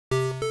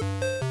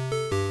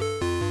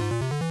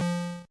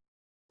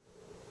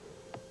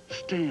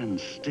stand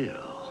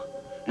still,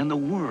 and the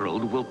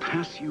world will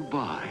pass you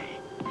by.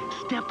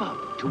 Step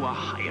up to a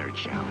higher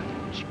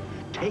challenge.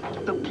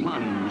 Take the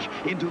plunge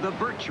into the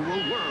virtual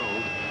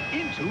world,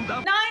 into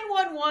the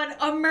 911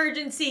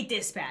 emergency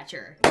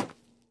dispatcher.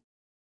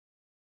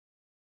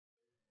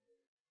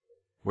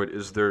 Wait,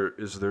 is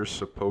there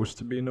supposed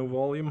to be no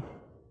volume?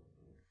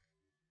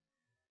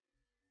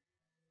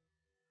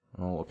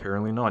 Well,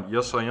 apparently not.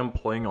 Yes, I am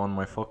playing on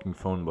my fucking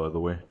phone, by the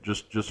way.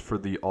 Just for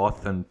the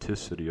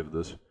authenticity of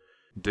this.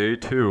 Day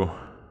 2.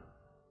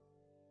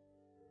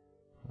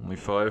 Only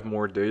 5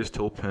 more days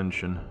till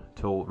pension.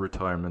 Till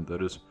retirement,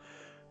 that is.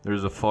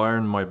 There's a fire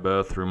in my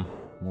bathroom.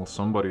 Well,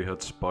 somebody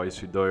had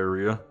spicy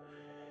diarrhea.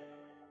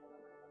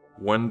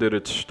 When did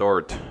it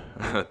start?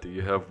 Do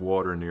you have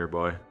water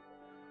nearby?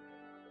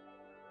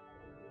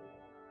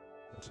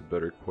 That's a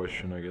better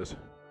question, I guess.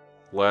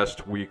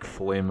 Last week,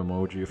 flame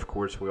emoji. Of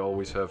course, we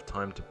always have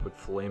time to put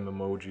flame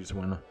emojis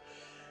when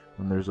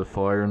there's a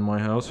fire in my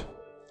house.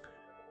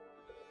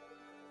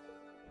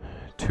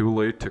 Too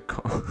late to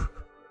call.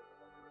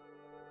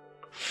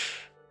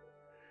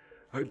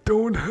 I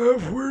don't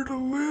have where to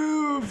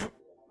live!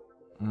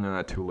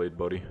 Nah, too late,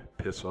 buddy.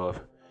 Piss off.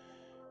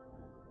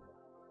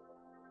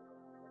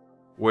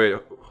 Wait,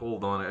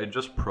 hold on. I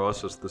just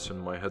processed this in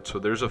my head. So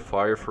there's a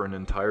fire for an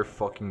entire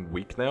fucking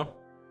week now?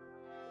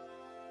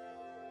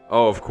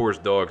 Oh, of course,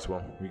 dogs.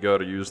 Well, we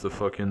gotta use the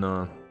fucking,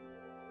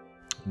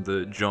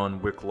 the John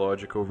Wick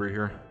logic over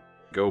here.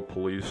 Go,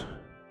 police.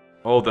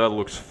 Oh, that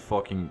looks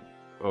fucking...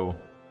 Oh.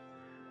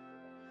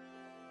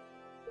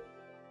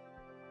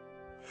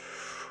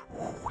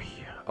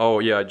 Oh,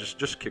 yeah,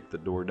 just kick the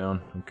door down.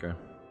 Okay.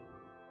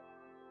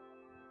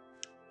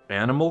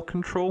 Animal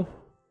control?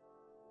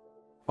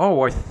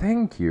 Oh, I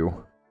thank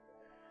you.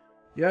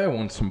 Yeah, I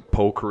want some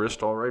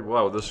pokerist, alright.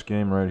 Wow, this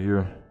game right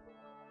here.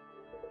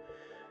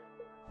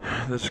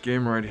 This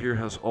game right here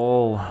has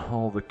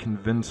all the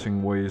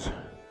convincing ways.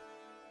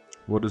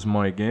 What is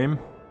my game?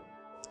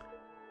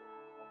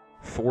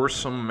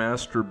 Foursome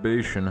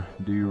masturbation.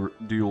 Do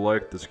you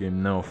like this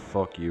game? No,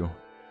 fuck you.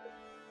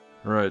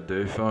 Right,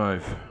 day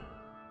 5.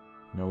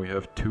 Now we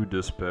have 2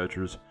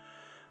 dispatchers.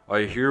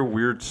 I hear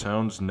weird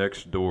sounds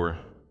next door.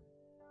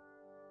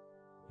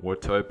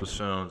 What type of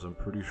sounds? I'm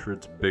pretty sure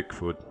it's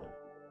Bigfoot.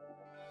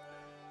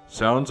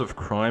 Sounds of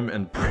crime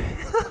and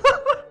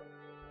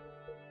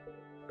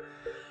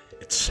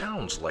It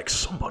sounds like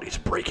somebody's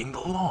breaking the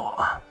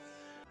law.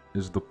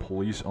 Is the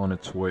police on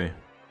its way?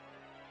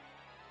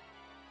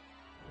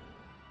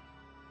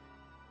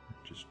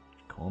 Just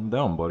calm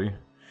down, buddy.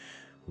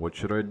 What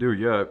should I do?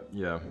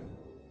 Yeah.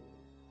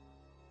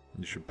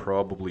 You should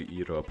probably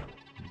eat up.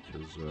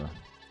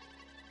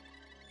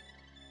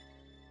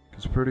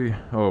 Because pretty...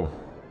 Oh.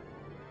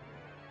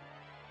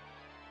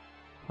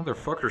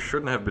 Motherfucker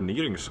shouldn't have been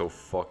eating so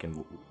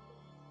fucking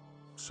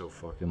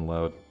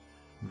loud.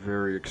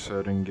 Very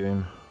exciting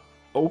game.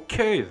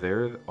 Okay,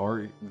 there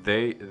are...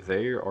 They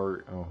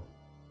are... Oh.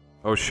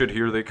 Oh shit,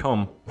 here they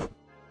come.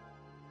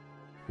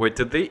 Wait,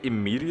 did they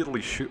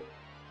immediately shoot?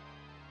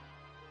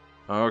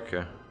 Oh,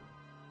 okay.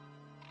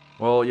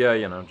 Well, yeah,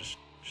 you know,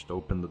 just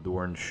open the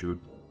door and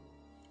shoot.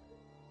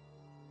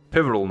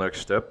 Pivotal next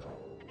step.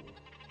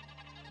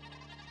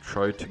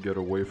 Try to get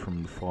away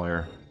from the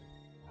fire.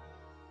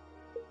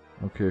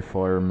 Okay,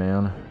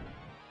 fireman.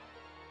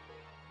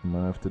 I'm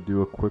gonna have to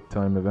do a quick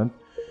time event.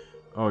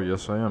 Oh,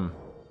 yes I am.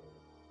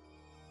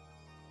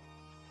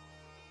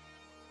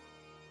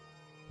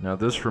 Now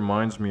this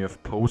reminds me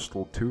of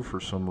Postal 2 for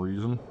some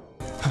reason.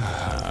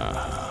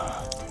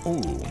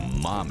 Oh,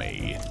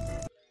 mommy.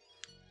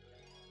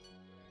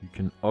 You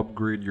can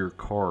upgrade your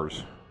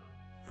cars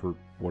for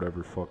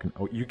whatever fucking...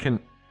 Oh, you can...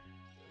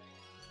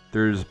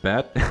 There's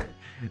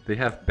They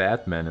have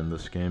Batman in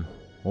this game.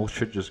 Well,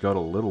 shit just got a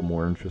little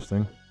more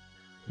interesting.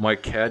 My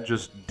cat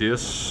just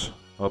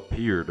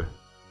disappeared.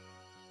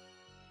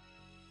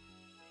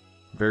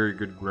 Very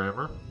good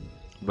grammar.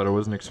 But I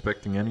wasn't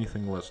expecting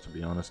anything less, to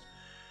be honest.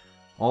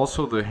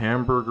 Also, the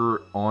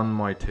hamburger on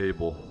my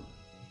table.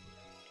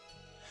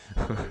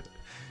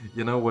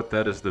 You know what?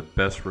 That is the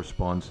best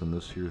response in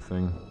this here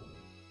thing.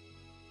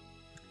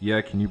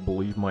 Yeah, can you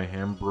believe my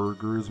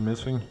hamburger is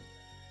missing?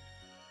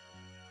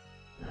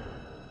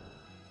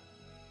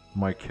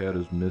 My cat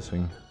is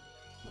missing.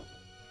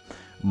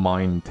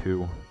 Mine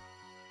too.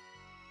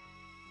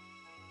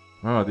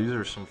 Oh, these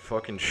are some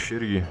fucking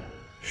shitty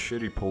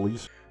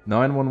police.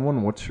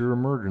 911, what's your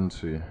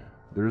emergency?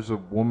 There's a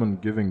woman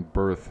giving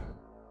birth.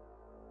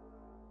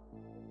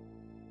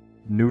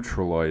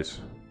 Neutralize.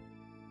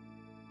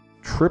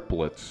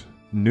 Triplets.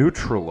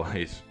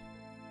 Neutralize.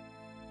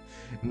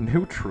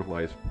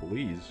 Neutralize,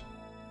 please.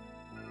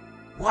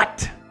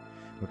 What?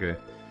 Okay.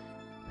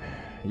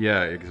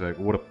 Yeah,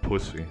 exactly. What a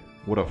pussy.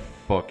 What a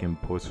fucking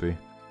pussy.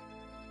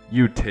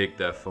 You take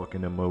that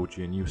fucking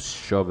emoji and you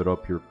shove it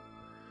up your...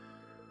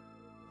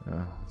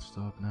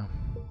 stop now.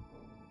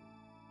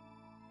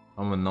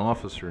 I'm an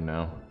officer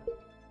now.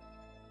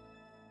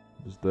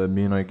 Does that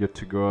mean I get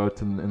to go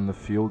out in the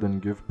field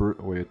and give birth?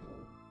 Wait.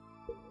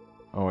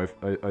 Oh,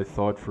 I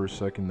thought for a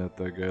second that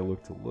guy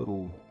looked a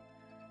little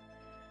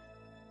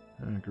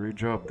Great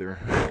job there.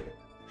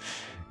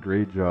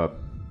 Great job.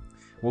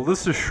 Well,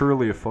 this is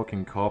surely a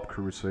fucking cop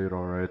crusade,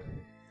 alright.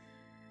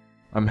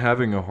 I'm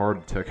having a heart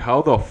attack.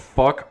 How the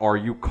fuck are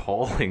you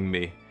calling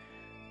me?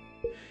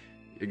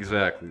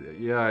 Exactly.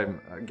 Yeah,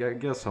 I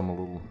guess I'm a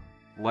little...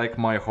 Like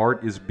my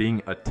heart is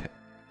being attacked.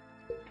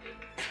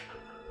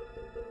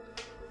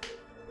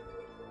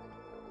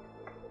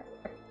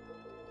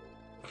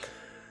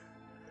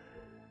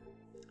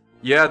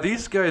 Yeah,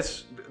 these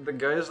guys, the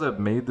guys that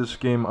made this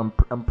game,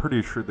 I'm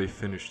pretty sure they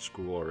finished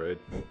school, alright?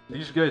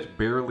 These guys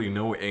barely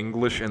know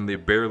English and they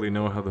barely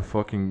know how the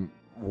fucking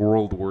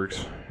world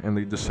works, and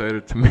they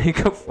decided to make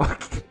a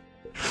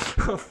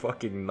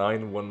fucking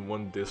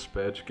 911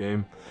 dispatch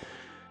game.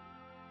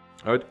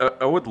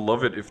 I would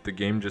love it if the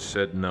game just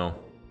said no.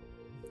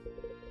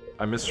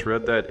 I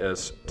misread that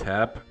as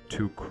tap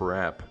to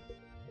crap.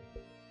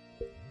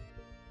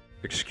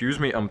 Excuse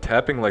me, I'm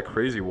tapping like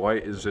crazy. Why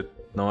is it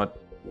not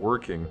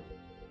working?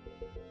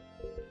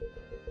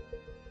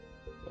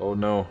 Oh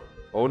no.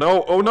 Oh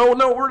no, oh no,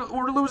 no,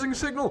 we're losing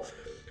signal!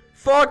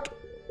 Fuck!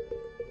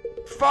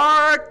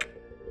 Fuck!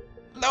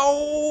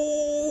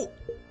 No!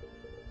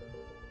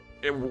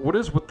 What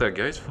is with that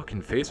guy's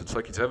fucking face? It's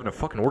like he's having a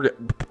fucking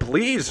orgasm.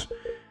 Please!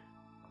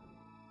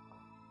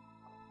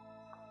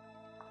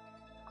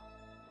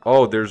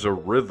 Oh, there's a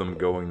rhythm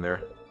going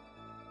there.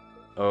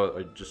 Oh,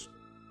 I just...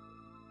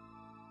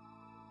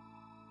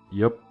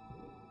 Yep.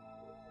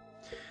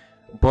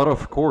 But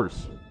of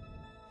course,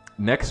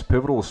 next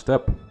pivotal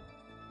step.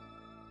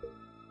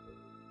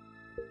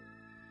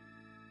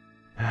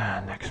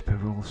 Next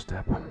pivotal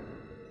step.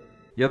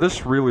 Yeah,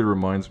 this really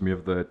reminds me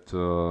of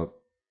that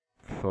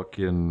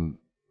fucking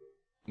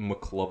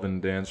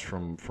McLovin dance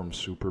from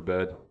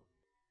Superbad.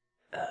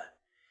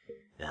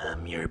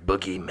 I'm your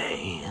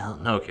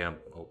boogeyman. Okay,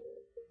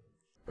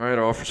 Alright,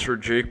 Officer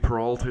Jake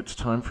Peralta, it's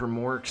time for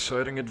more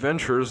exciting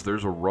adventures.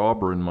 There's a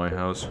robber in my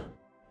house.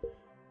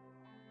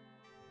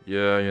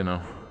 Yeah, you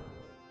know.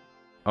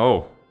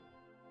 Oh.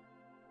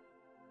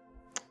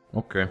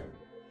 Okay.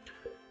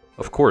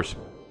 Of course.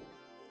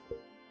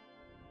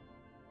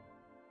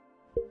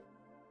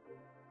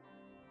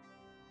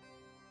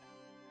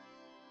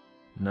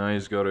 Nah,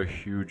 he's got a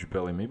huge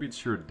belly. Maybe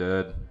it's your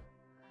dad.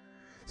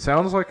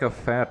 Sounds like a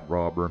fat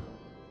robber.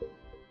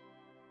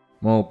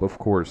 Well, of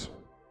course.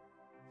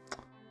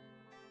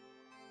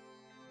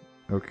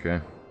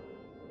 Okay.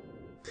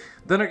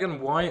 Then again,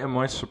 why am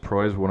I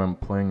surprised when I'm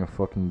playing a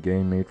fucking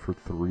game made for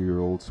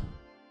 3-year-olds?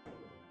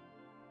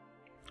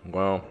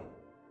 Wow.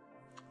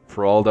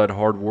 For all that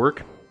hard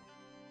work.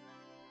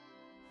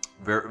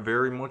 Very,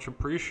 very much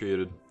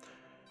appreciated.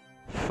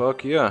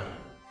 Fuck yeah.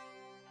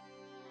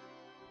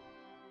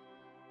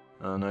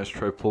 Nice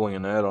try pulling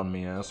an ad on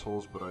me,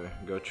 assholes, but I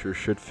got your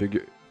shit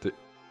figured.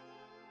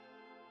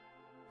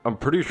 I'm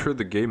pretty sure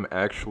the game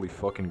actually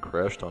fucking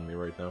crashed on me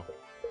right now.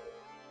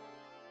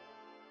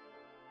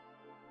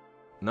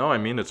 No, I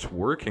mean it's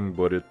working,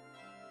 but it...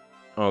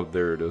 Oh,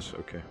 there it is.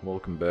 Okay,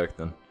 welcome back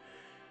then.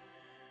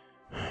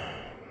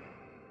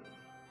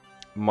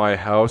 My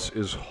house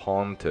is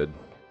haunted.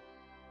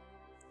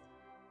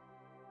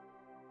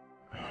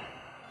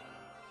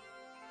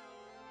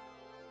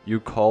 You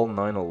call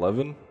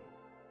 911?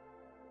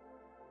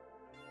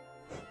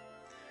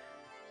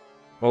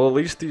 Well, at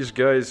least these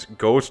guys...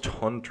 Ghost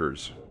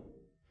hunters.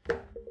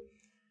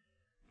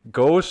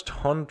 Ghost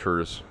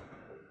hunters.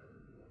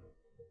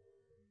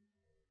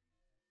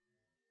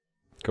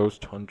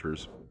 Ghost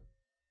hunters.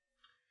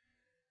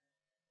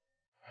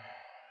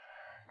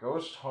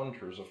 Ghost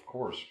hunters, of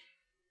course.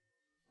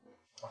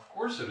 Of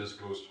course it is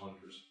ghost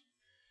hunters.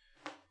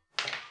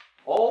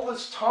 All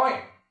this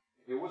time,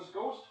 it was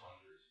ghost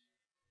hunters.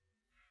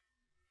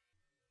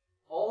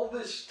 All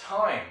this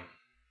time,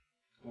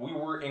 we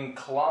were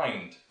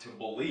inclined to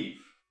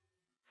believe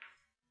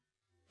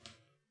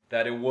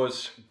that it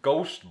was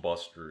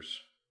Ghostbusters.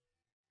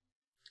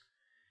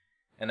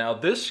 And now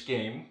this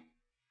game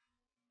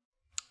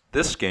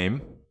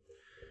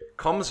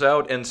comes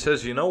out and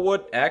says, you know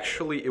what?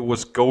 Actually, it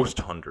was Ghost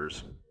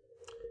Hunters.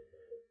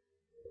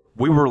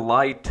 We were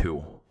lied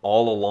to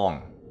all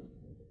along.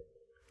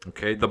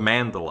 Okay, the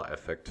Mandela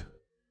effect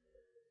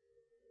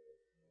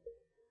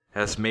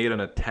has made an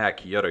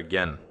attack yet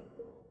again.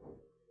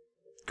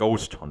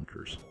 Ghost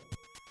Hunters.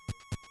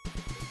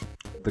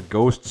 The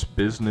ghost's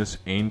business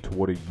ain't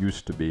what it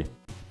used to be.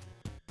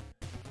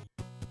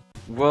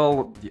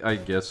 Well, I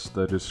guess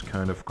that is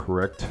kind of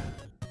correct.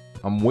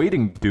 I'm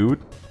waiting, dude.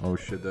 Oh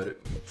shit, that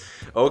it...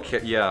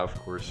 Okay, yeah, of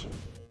course.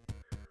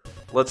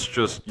 Let's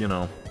just, you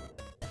know,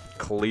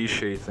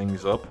 cliche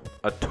things up.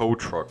 A tow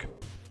truck.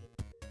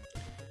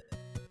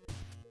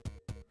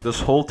 This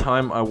whole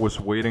time I was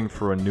waiting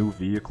for a new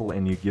vehicle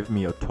and you give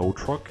me a tow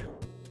truck?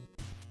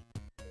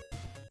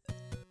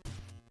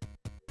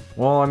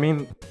 Well, I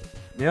mean,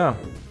 yeah.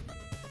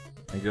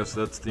 I guess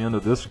that's the end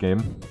of this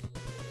game.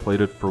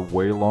 Played it for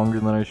way longer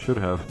than I should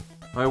have.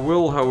 I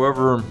will,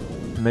 however,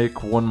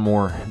 make one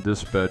more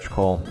dispatch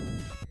call,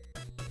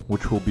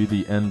 which will be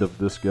the end of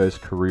this guy's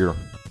career.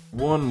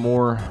 One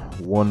more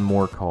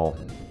call,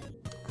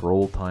 for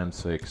old time's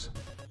sakes.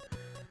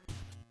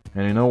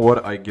 And you know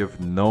what? I give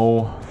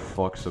no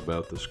fucks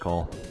about this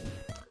call.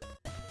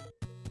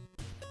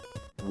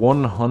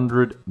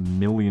 $100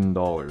 million.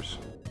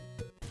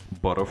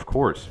 But of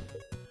course,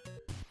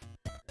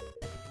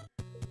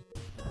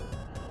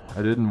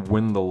 I didn't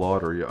win the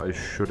lottery. I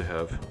should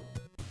have.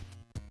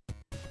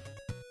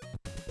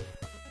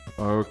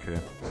 Okay.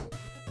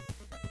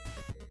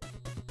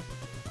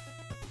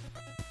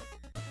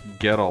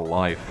 Get a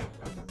life.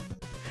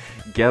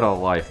 Get a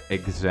life,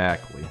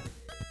 exactly.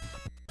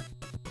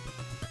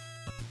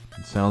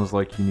 It sounds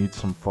like you need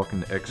some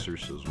fucking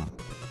exorcism.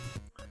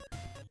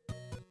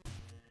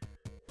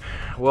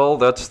 Well,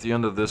 that's the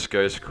end of this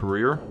guy's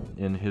career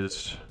in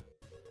his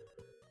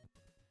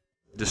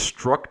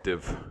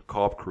destructive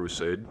cop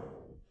crusade.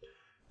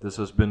 This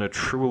has been a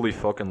truly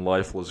fucking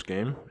lifeless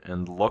game,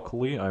 and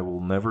luckily I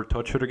will never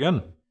touch it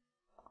again.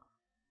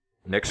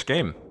 Next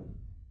game.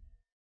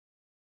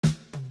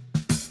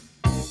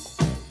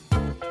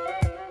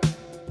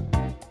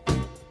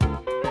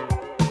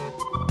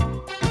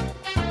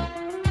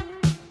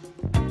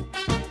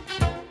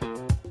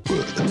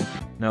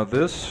 Now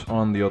this,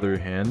 on the other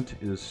hand,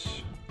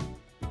 is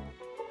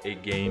a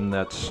game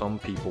that some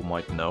people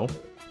might know.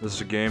 This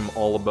is a game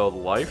all about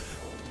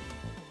life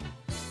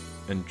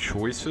and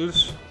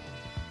choices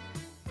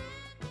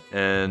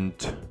and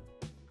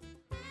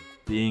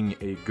being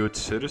a good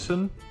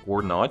citizen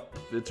or not.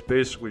 It's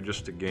basically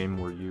just a game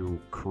where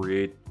you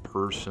create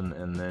person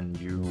and then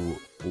you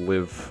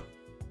live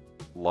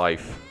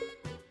life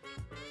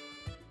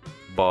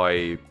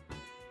by,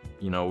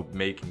 you know,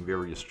 making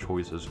various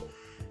choices.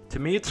 To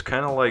me, it's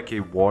kind of like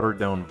a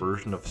watered-down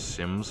version of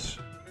Sims.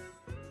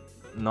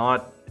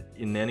 Not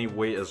in any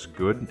way as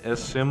good as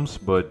Sims,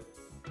 but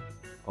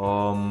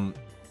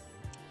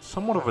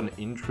somewhat of an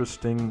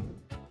interesting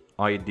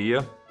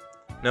idea.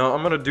 Now,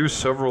 I'm gonna do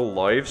several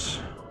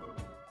lives.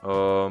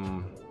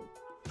 I'm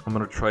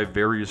gonna try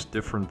various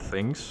different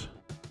things.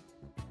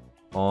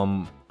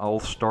 I'll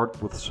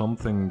start with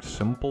something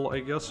simple, I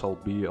guess. I'll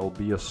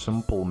be a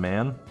simple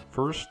man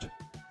first.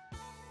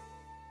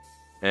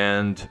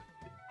 And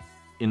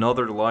in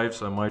other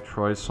lives, I might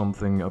try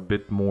something a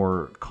bit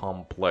more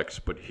complex,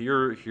 but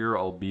here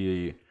I'll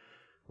be a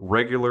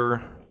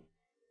regular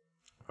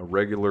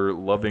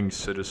loving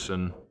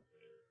citizen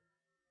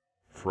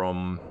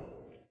from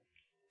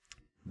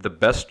the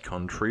best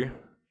country.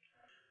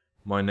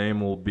 My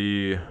name will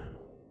be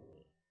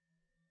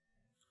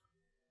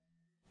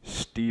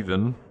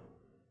Steven.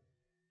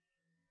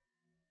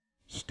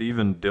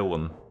 Steven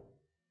Dillon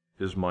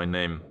is my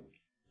name.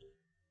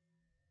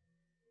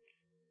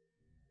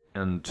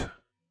 And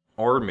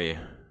Army.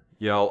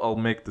 Yeah, I'll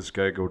make this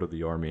guy go to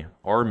the army.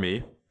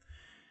 Army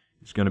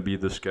is gonna be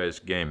this guy's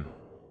game.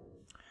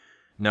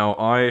 Now,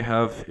 I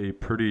have a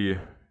pretty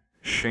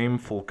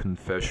shameful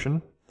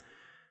confession.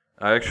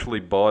 I actually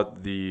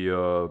bought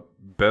the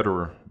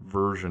better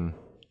version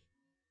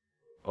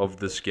of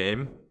this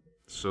game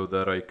so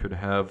that I could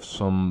have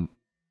some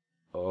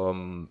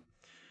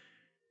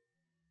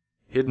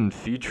hidden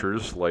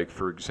features, like,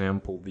 for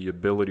example, the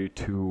ability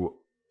to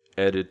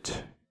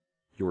edit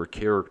your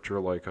character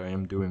like I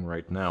am doing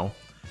right now.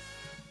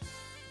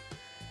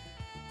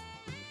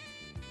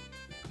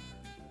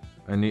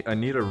 I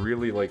need a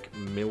really, like,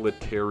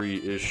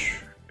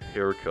 military-ish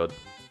haircut.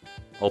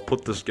 I'll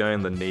put this guy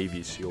in the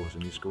Navy SEALs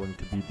and he's going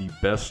to be the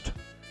best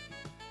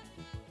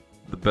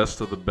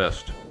of the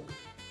best.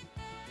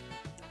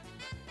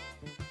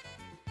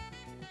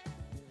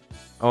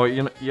 Oh,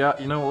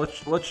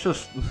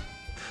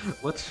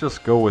 let's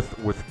just go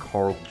with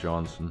Carl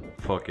Johnson.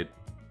 Fuck it.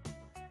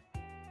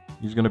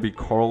 He's gonna be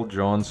Carl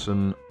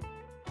Johnson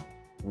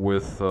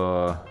with,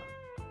 that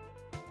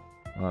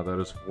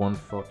is one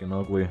fucking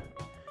ugly.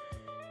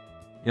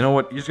 You know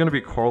what? He's gonna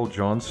be Carl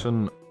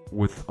Johnson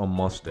with a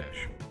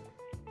mustache.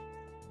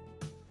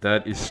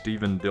 That is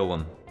Steven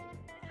Dillon.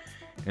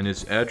 And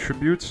his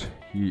attributes,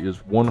 he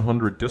is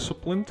 100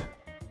 disciplined.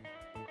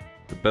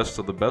 The best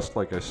of the best,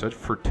 like I said.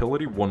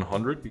 Fertility,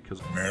 100, because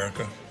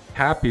America.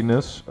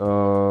 Happiness,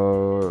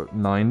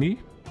 90.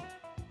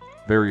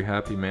 Very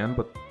happy man,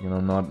 but you know,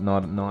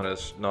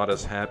 not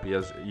as happy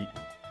as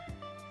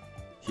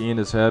he ain't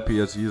as happy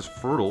as he is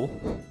fertile.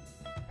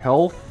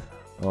 Health,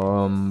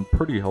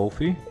 pretty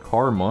healthy.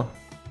 Karma,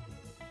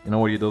 you know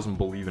what? He doesn't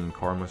believe in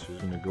karma, so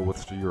he's gonna go with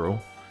 0.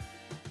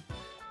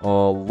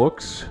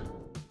 Looks,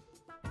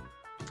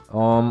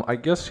 I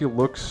guess he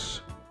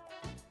looks.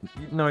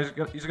 No,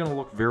 he's gonna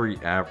look very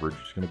average.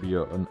 He's gonna be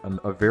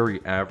a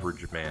very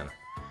average man.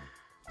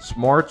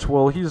 Smarts,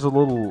 well, he's a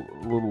little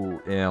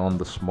on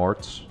the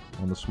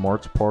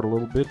smarts part a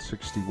little bit,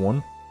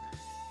 61.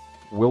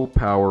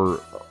 Willpower,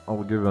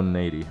 I'll give him an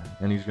 80,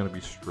 and he's gonna be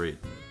straight.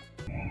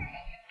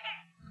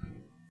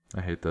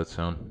 I hate that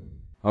sound.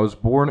 I was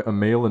born a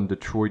male in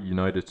Detroit,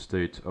 United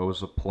States. I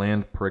was a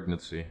planned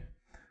pregnancy.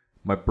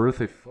 My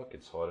birthday, fuck,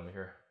 it's hot in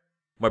here.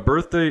 My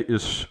birthday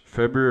is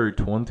February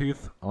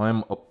 20th.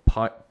 I'm a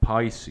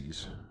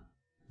Pisces.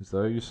 Is that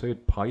how you say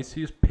it?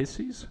 Pisces?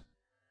 Pisces?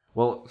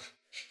 Well,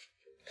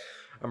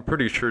 I'm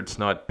pretty sure it's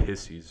not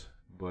Pisces,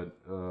 but,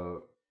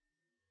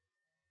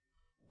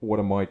 What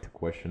am I to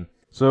question?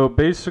 So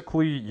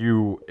basically,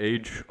 you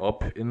age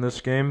up in this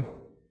game,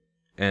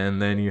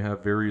 and then you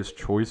have various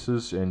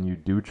choices, and you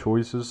do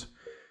choices.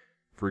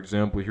 For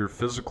example, here,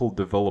 physical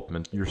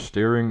development. You're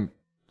starting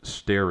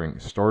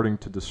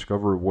to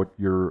discover what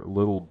your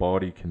little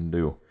body can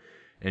do.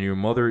 And your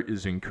mother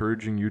is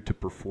encouraging you to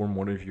perform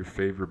one of your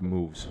favorite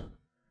moves.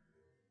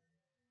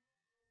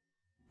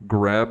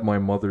 Grab my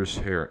mother's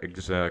hair.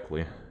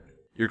 Exactly.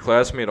 Your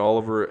classmate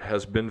Oliver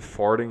has been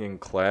farting in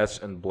class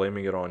and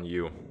blaming it on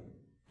you.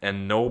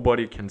 And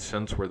nobody can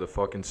sense where the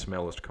fucking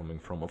smell is coming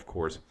from, of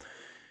course.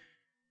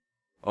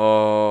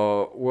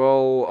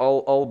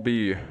 Well, I'll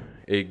be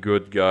a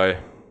good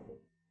guy.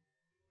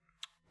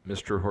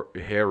 Mr.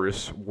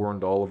 Harris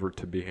warned Oliver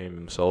to behave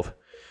himself.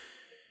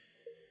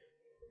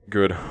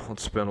 Good.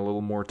 Let's spend a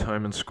little more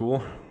time in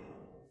school.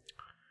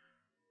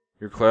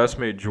 Your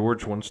classmate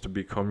George wants to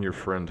become your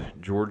friend.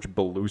 George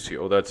Belusi.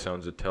 Oh, that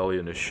sounds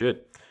Italian as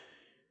shit.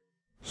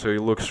 So he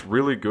looks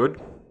really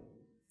good.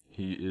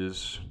 He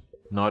is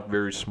not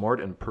very smart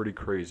and pretty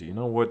crazy. You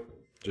know what?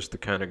 Just the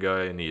kind of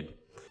guy I need.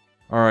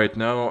 Alright,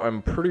 now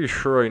I'm pretty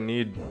sure I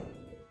need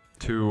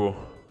to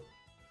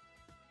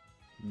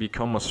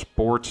become a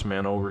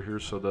sportsman over here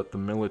so that the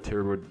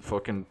military would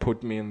fucking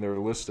put me in their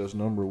list as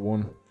number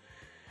 1.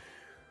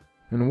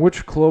 And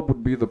which club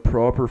would be the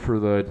proper for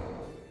that?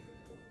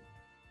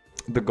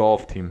 The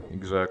golf team,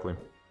 exactly.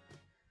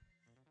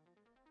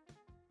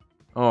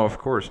 Oh, of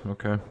course,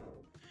 okay.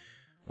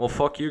 Well,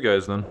 fuck you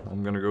guys then.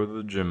 I'm gonna go to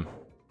the gym.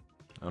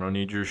 I don't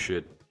need your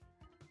shit.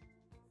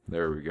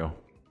 There we go.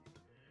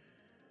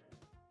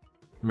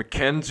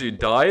 Mackenzie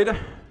died? I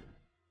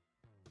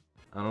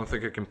don't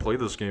think I can play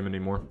this game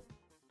anymore.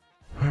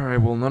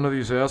 Alright, well, none of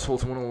these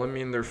assholes want to let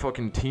me in their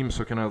fucking team,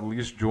 so can I at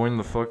least join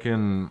the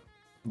fucking...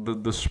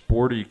 The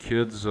sporty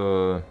kids,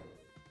 There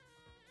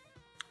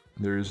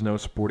is no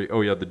sporty...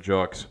 Oh yeah, the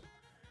jocks.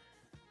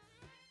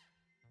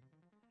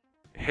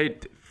 Hey,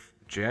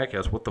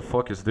 jackass, what the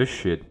fuck is this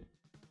shit?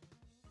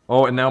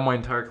 Oh, and now my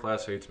entire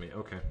class hates me.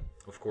 Okay,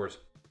 of course.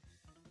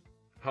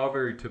 How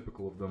very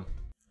typical of them.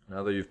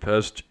 Now that you've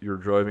passed your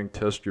driving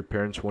test, your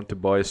parents want to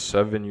buy a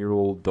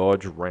 7-year-old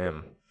Dodge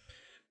Ram.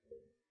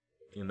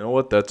 You know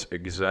what? That's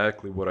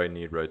exactly what I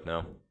need right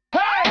now. Hey!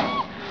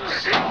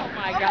 Oh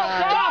my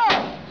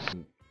god.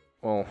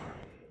 Well,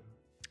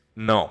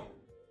 no.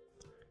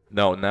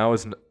 No, now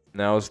is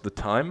the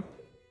time.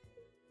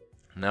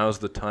 Now is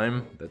the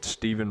time that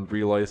Steven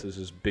realizes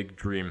his big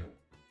dream.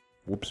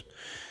 Whoops.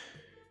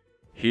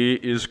 He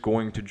is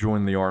going to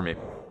join the army.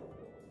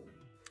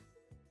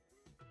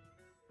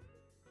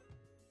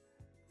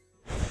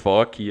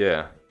 Fuck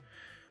yeah.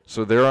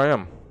 So there I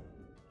am.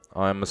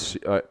 I'm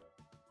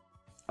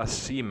a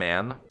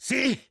seaman.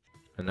 See?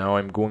 And now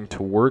I'm going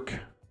to work.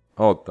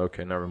 Oh,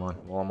 okay, never mind.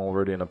 Well, I'm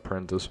already an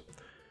apprentice.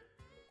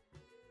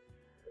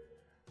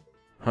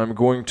 I'm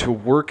going to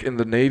work in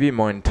the Navy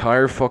my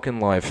entire fucking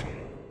life.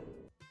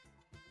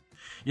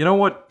 You know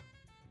what?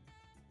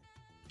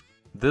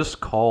 This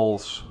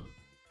calls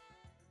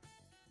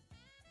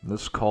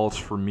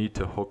for me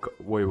to hook...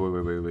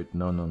 Wait.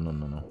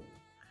 No.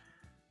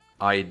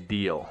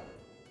 Ideal.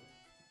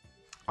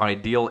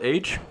 Ideal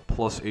age,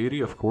 plus 80,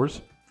 of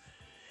course.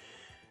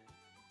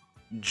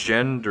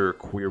 Gender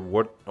queer,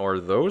 what are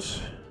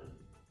those?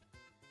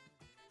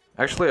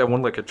 Actually, I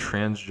want like a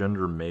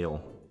transgender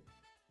male.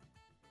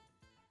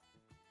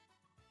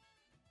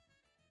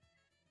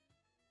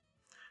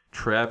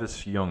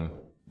 Travis Young.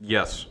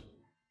 Yes.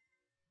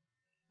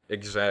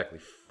 Exactly.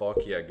 Fuck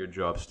yeah, good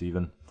job,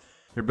 Steven.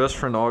 Your best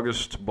friend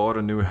August bought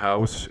a new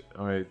house.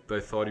 I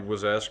thought he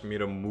was asking me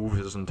to move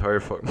his entire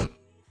fucking...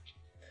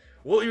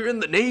 Well, you're in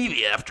the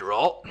Navy after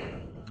all.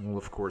 Well,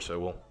 of course I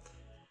will.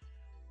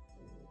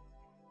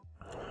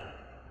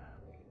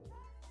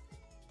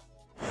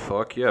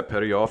 Fuck yeah,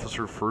 petty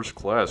officer first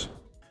class.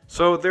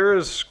 So there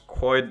is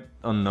quite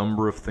a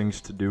number of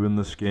things to do in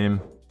this game.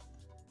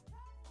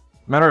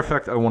 Matter of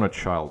fact, I want a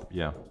child.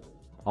 Yeah.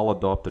 I'll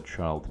adopt a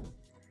child.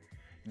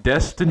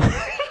 Destiny...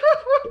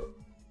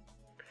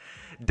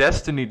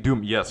 Destiny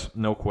Doom. Yes,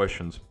 no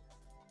questions.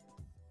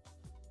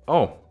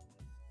 Oh.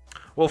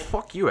 Well,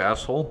 fuck you,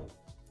 asshole.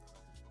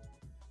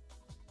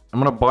 I'm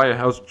gonna buy a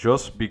house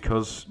just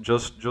because...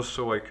 Just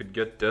so I could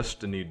get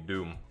Destiny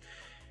Doom.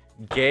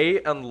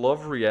 Gay and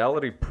love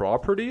reality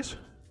properties?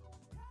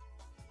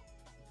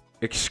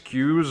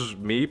 Excuse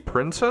me,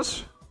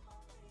 princess?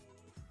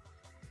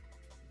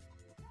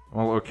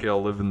 Well, okay,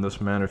 I'll live in this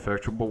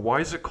manufacturer, but why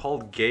is it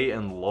called gay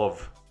and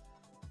love?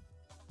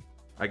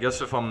 I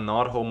guess if I'm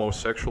not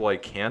homosexual, I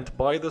can't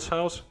buy this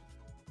house?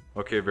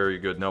 Okay, very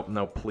good.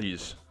 Now,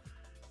 please.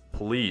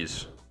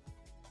 Please.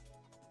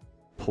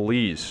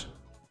 Please.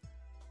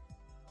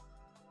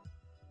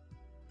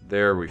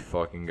 There we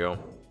fucking go.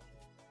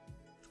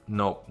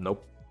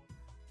 Nope.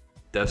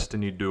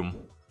 Destiny Doom.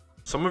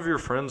 Some of your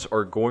friends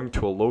are going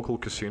to a local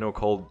casino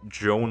called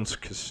Jones.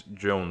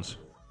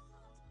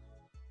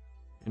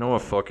 You know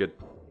what? Fuck it.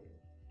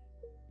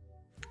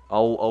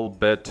 I'll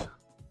bet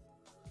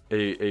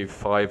a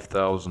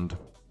 5,000.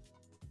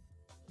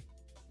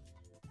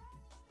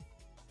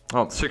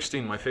 Oh,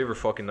 16, my favorite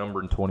fucking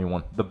number in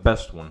 21. The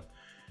best one.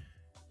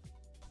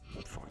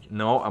 Fuck.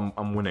 No,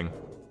 I'm winning.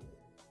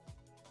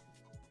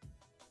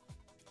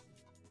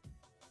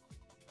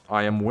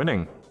 I am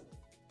winning.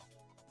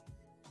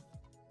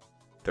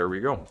 There we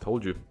go.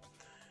 Told you.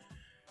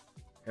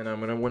 And I'm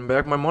gonna win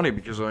back my money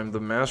because I'm the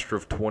master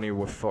of 20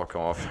 with fuck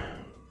off.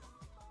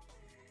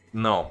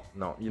 No.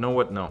 You know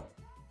what? No.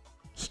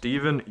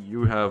 Steven,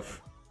 you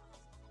have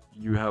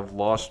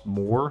lost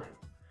more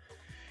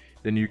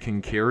than you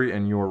can carry,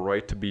 and you are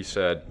right to be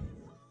sad.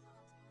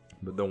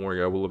 But don't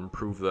worry, I will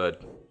improve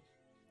that.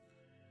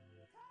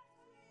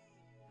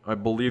 I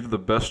believe the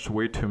best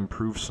way to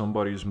improve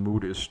somebody's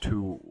mood is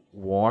to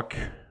walk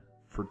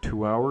for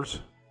 2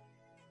 hours.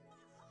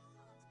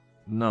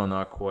 No,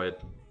 not quite.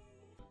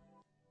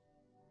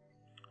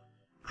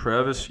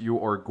 Travis, you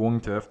are going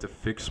to have to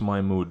fix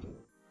my mood.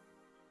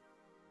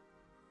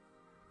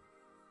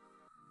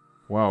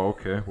 Wow,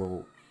 okay,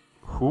 well,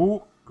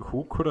 who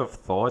could have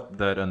thought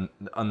that a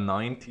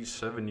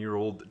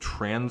 97-year-old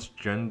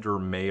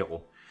transgender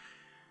male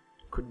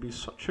could be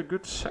such a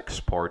good sex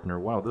partner?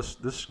 Wow,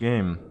 this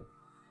game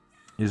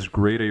is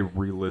grade A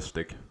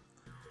realistic.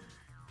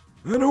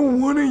 I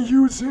don't want to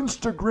use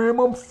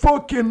Instagram, I'm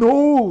fucking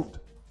old!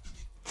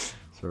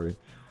 Sorry.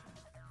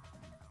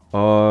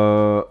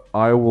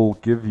 I will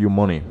give you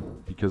money,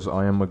 because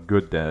I am a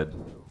good dad.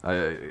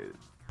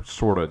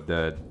 Sorta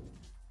dad.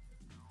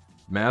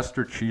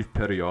 Master Chief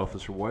Petty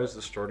Officer, why is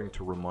this starting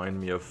to remind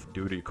me of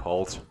duty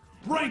calls?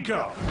 Rank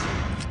up!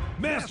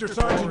 Master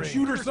Sergeant,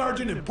 Shooter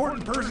Sergeant,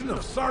 Important Person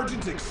of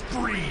Sergeant's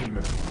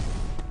Extreme!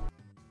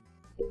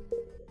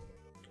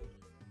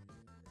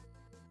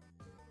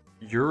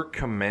 Your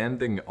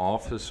commanding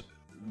office,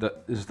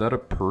 is that a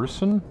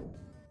person?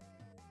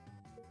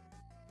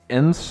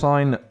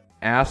 Ensign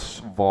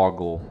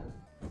Assvogel.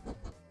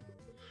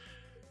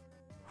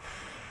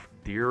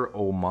 Dear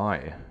oh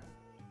my.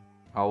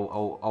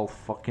 I'll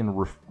fucking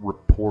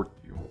report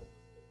you.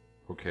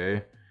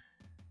 Okay?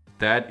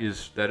 That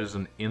is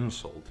an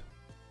insult.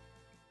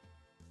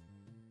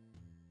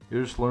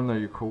 You just learned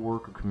that your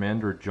coworker,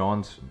 Commander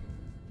Johnson,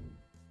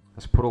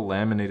 has put a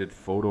laminated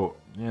photo.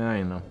 Yeah,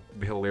 I know.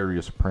 Be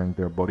hilarious prank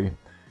there, buddy.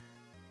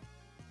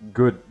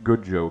 Good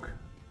joke.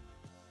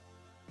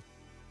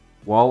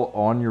 While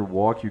on your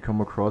walk, you come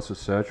across a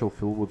satchel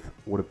filled with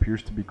what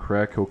appears to be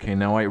crack cocaine.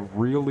 Now, I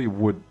really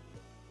would...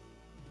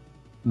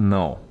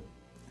 No.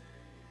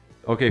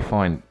 Okay,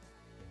 fine.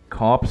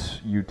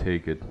 Cops, you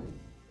take it.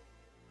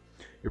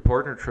 Your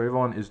partner,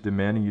 Trayvon, is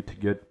demanding you to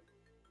get...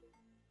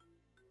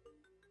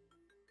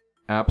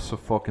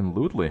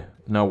 Abso-fucking-lutely.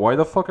 Now, why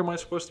the fuck am I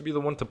supposed to be the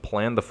one to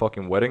plan the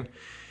fucking wedding?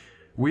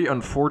 We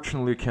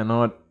unfortunately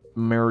cannot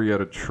marry at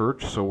a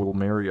church, so we'll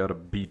marry at a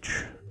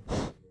beach.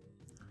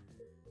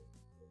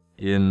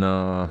 In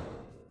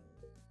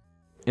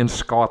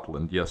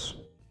Scotland, yes.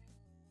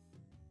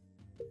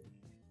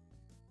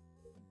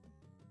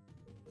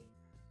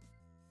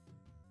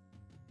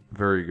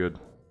 Very good.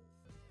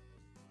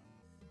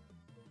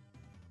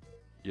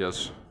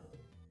 Yes.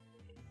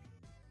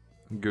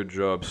 Good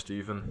job,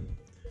 Stephen.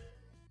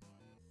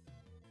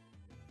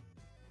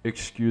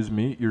 Excuse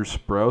me, your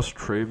spouse,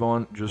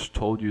 Trayvon, just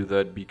told you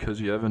that because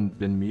you haven't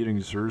been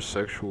meeting Zer's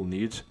sexual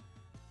needs.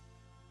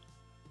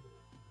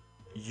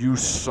 You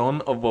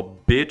son of a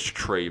bitch,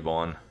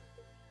 Trayvon.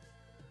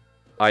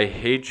 I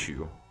hate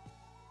you.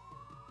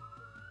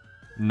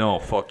 No,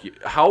 fuck you.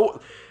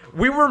 How?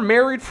 We were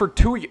married for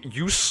 2 years.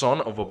 You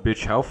son of a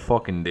bitch, how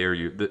fucking dare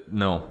you?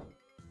 No.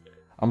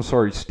 I'm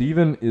sorry,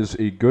 Steven is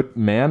a good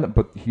man,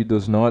 but he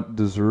does not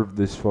deserve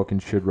this fucking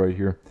shit right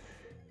here.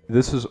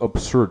 This is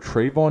absurd.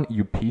 Trayvon,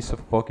 you piece of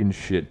fucking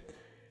shit.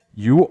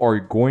 You are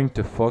going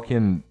to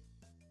fucking...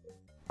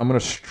 I'm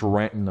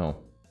gonna No.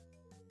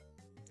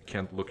 I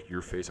can't look at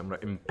your face. I'm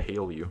gonna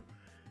impale you.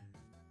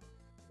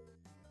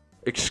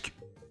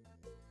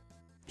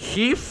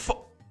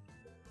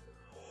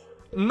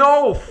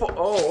 No!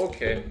 Oh,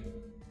 okay.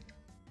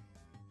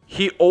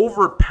 He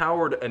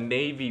overpowered a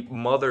Navy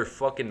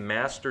motherfucking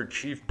Master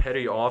Chief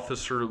Petty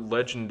Officer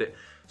Legend.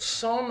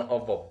 Son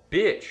of a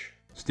bitch.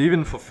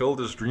 Steven fulfilled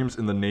his dreams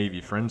in the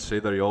Navy. Friends say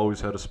that he always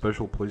had a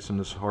special place in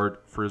his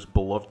heart for his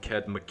beloved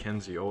cat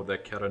Mackenzie. Oh,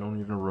 that cat I don't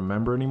even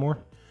remember anymore.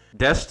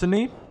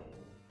 Destiny,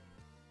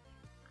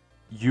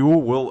 you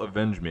will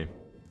avenge me.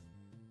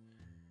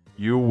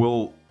 You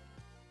will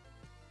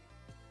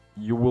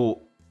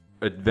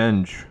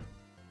avenge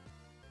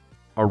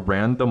a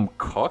random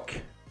cuck?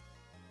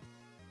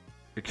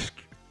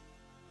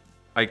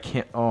 I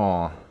can't...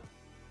 Aw.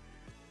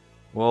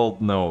 Well,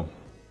 no.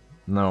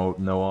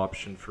 No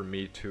option for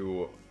me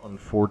to,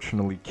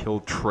 unfortunately,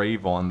 kill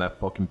Trayvon, that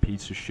fucking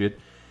piece of shit.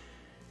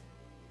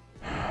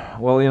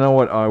 Well, you know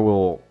what? I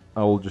will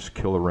just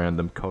kill a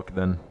random cuck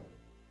then.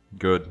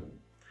 Good.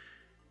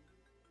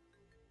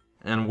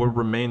 And what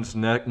remains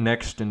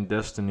next in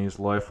Destiny's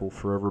life will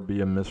forever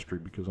be a mystery,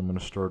 because I'm going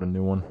to start a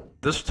new one.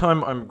 This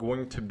time I'm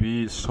going to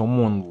be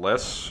someone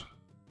less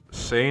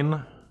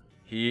sane.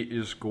 He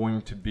is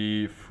going to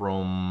be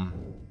from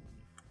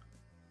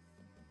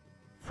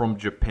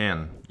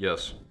Japan,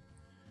 yes.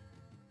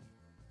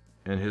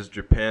 And his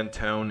Japan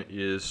town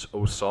is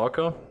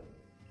Osaka.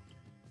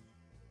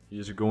 He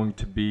is going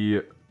to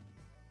be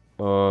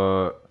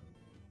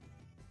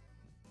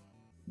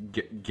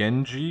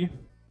Genji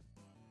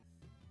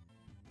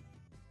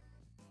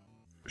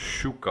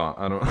Shuka.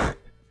 I don't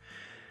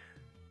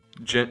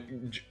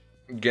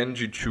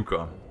Genji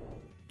Chuka.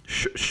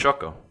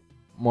 Shuka.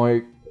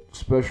 My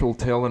special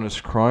talent is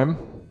crime.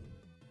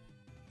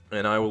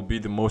 And I will be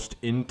the most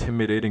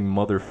intimidating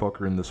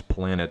motherfucker in this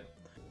planet.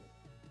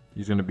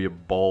 He's gonna be a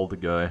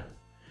bald guy.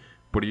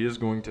 But he is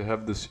going to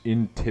have this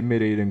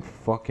intimidating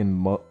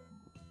fucking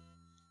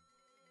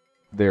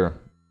There.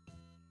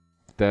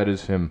 That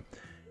is him.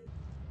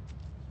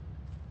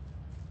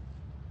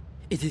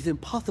 It is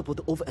impossible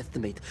to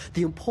overestimate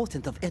the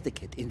importance of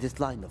etiquette in this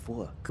line of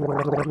work.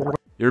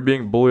 You're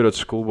being bullied at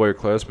school by a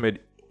classmate.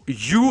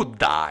 You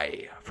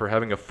die for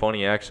having a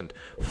funny accent.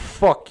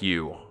 Fuck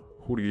you.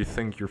 Who do you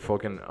think you're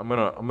fucking... I'm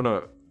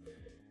going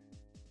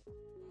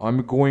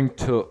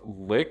to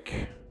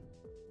lick...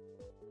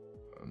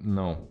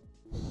 No.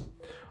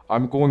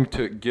 I'm going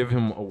to give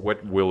him a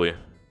wet willy.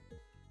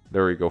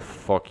 There we go,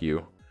 fuck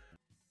you.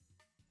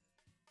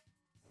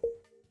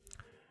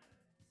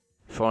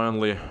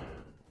 Finally,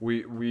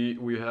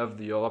 we have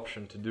the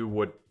option to do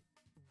what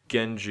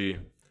Genji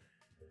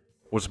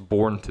was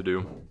born to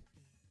do.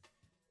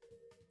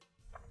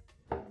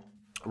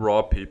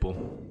 Rob people.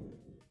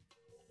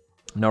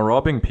 Now,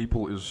 robbing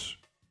people is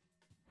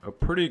a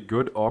pretty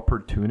good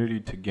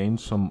opportunity to gain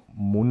some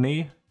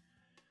money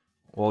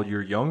while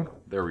you're young.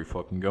 There we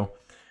fucking go.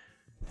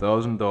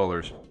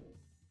 $1,000.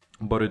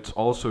 But it's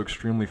also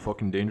extremely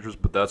fucking dangerous,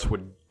 but that's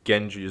what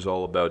Genji is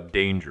all about,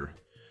 danger.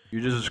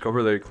 You just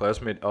discovered that your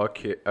classmate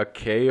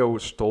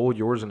Akeo stole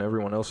yours and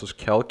everyone else's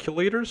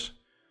calculators?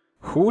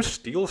 Who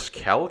steals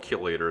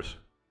calculators?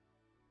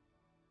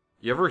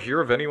 You ever hear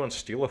of anyone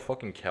steal a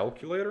fucking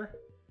calculator?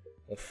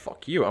 Well,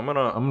 fuck you. I'm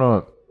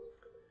gonna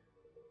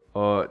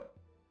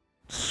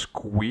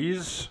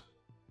squeeze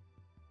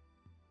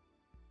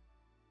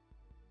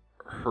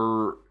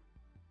her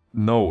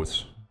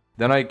nose.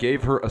 Then I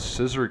gave her a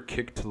scissor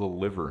kick to the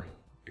liver.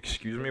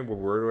 Excuse me, but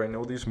where do I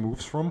know these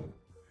moves from?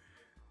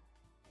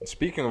 And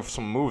speaking of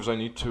some moves, I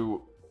need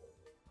to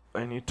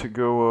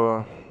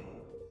go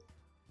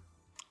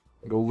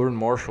learn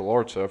martial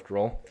arts after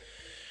all.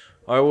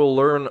 I will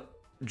learn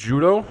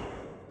judo.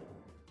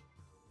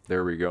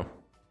 There we go.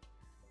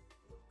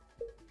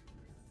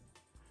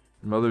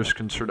 Mother's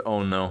concerned.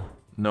 Oh no.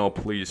 No,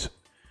 please.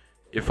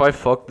 If I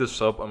fuck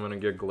this up, I'm gonna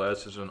get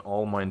glasses and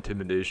all my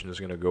intimidation is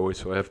gonna go away,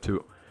 so I have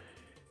to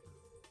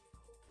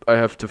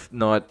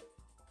not...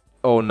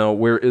 Oh no,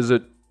 where is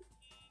it?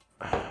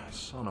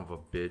 Son of a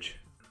bitch.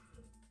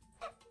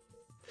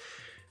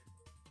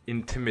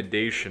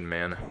 Intimidation,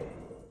 man.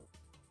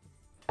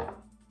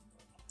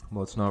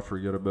 Let's not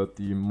forget about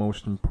the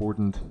most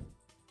important...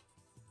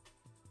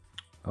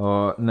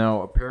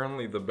 now,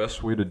 apparently the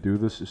best way to do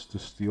this is to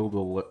steal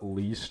the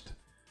least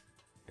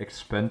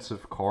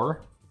expensive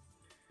car.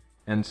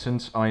 And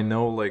since I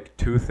know, like,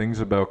 2 things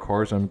about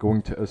cars, I'm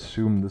going to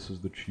assume this is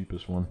the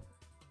cheapest one.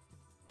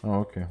 Oh,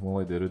 okay, well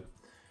I did it.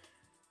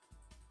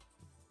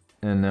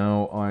 And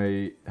now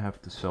I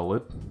have to sell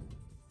it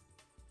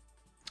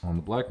on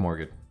the black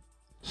market.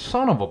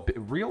 Son of a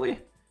bitch, really?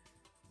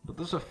 But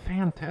this is a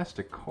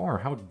fantastic car,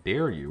 how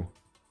dare you?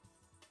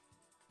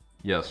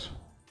 Yes.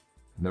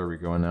 There we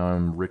go, now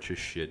I'm rich as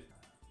shit.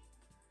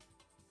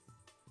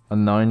 A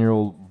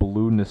 9-year-old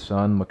blue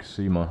Nissan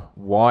Maxima.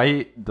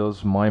 Why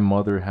does my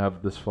mother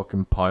have this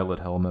fucking pilot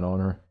helmet on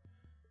her?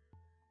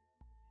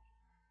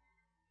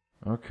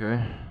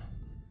 Okay.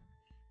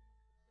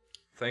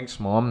 Thanks,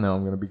 Mom. Now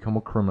I'm gonna become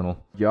a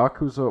criminal.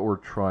 Yakuza or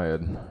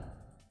Triad?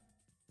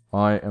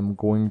 I am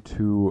going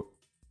to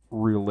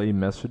relay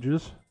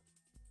messages.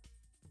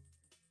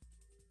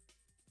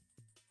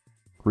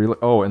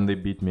 Oh, and they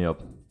beat me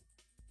up.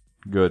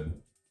 Good.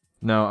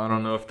 Now, I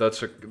don't know if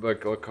that's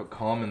like a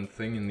common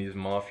thing in these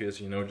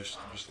mafias, you know, just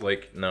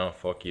like, no,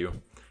 fuck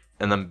you.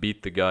 And then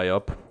beat the guy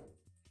up.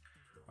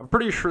 I'm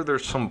pretty sure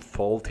there's some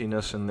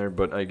faultiness in there,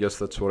 but I guess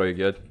that's what I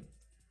get.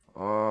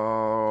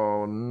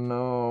 Oh,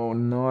 no,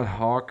 not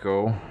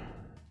Hako.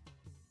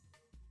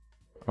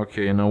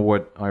 Okay, you know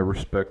what? I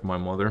respect my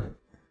mother.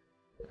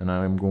 And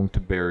I'm going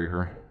to bury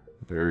her.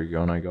 There you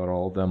go, and I got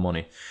all that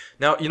money.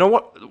 Now, you know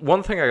what?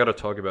 One thing I gotta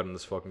talk about in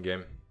this fucking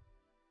game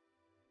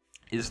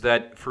is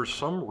that for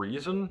some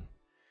reason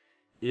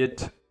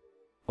it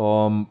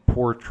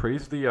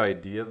portrays the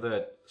idea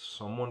that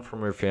someone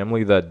from your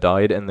family that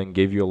died and then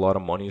gave you a lot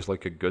of money is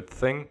like a good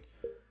thing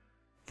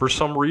for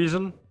some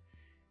reason.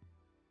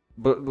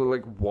 But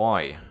like,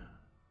 why?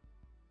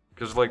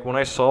 Because like when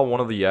I saw one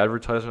of the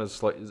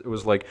advertisements, like it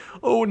was like,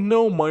 oh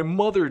no, my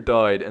mother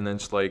died, and then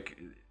it's like,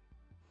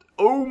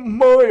 oh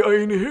my, I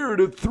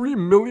inherited $3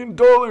 million.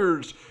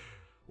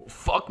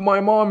 Fuck my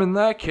mom in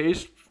that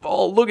case.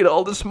 Oh, look at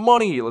all this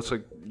money. It's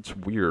like, it's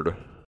weird.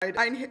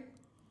 I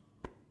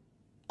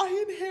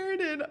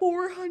inherited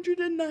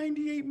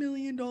 $498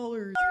 million.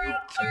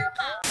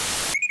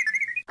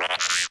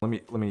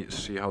 Let me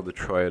see how the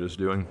Triad is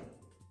doing.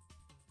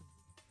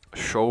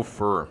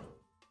 Chauffeur.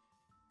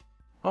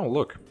 Oh,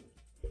 look.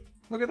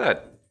 Look at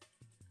that.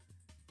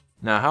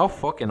 Now, how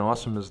fucking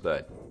awesome is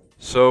that?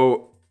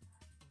 So,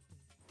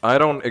 I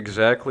don't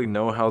exactly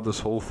know how this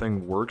whole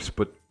thing works,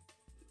 but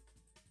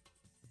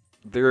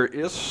there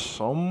is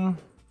some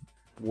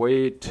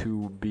way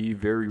to be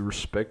very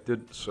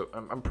respected. So,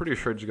 I'm pretty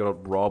sure I just gotta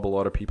rob a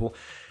lot of people.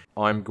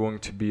 I'm going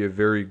to be a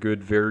very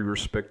good, very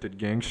respected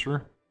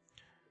gangster.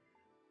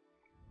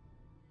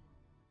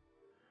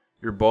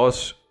 Your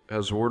boss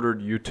has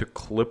ordered you to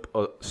clip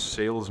a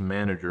sales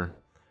manager.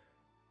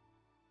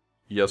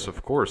 Yes,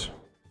 of course.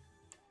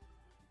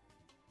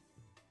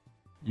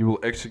 You will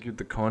execute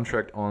the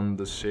contract on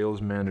the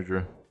sales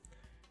manager.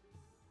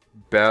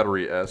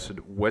 Battery acid,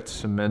 wet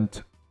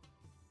cement,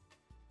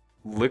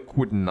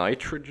 liquid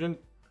nitrogen?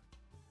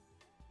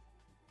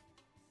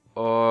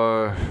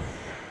 I'll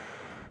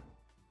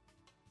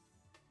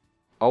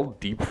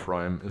deep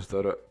fry him. Is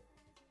that a...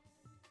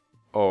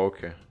 Oh,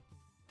 okay.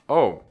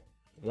 Oh,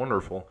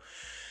 wonderful.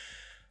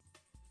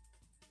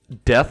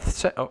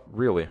 Oh,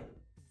 really?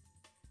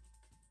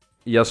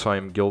 Yes, I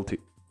am guilty.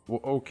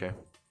 Well, okay.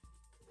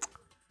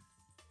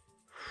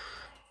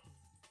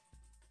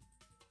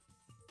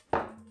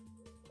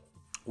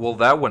 Well,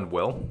 that went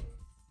well.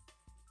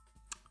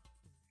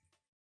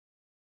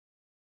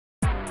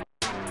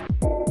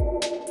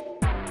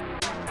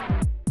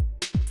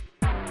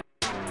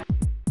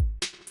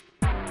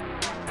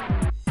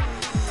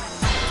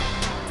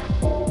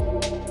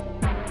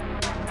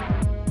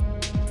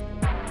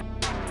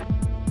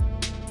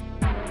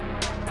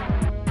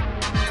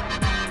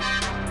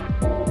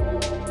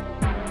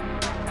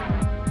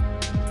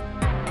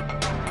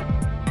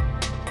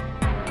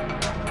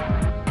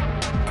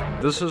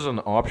 This is an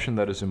option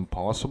that is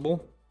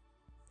impossible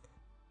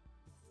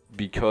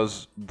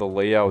because the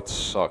layouts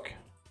suck.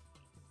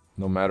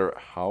 No matter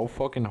how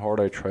fucking hard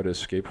I try to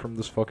escape from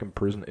this fucking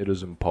prison, it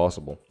is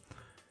impossible.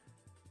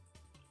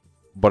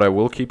 But I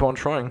will keep on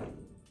trying.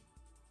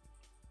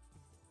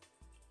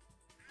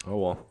 Oh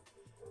well.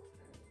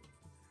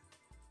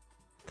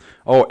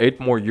 Oh, 8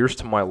 more years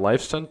to my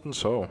life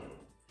sentence? Oh.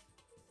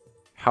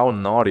 How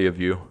naughty of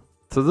you.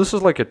 So this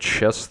is like a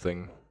chess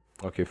thing.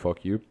 Okay,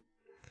 fuck you.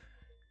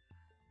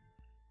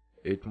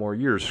 8 more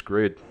years,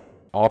 great.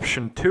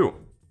 Option 2.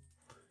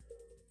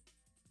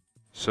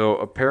 So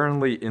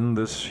apparently in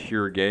this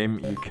here game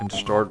you can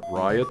start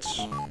riots,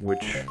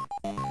 which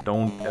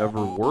don't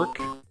ever work.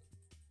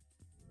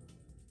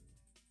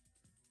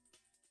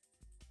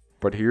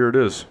 But here it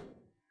is.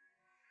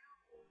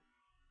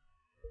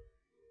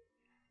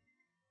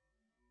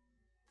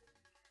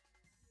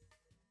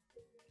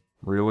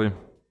 Really?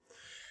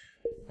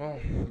 Oh,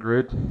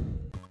 great.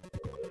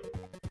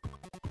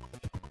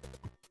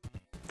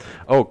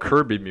 Oh,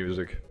 Kirby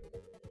music.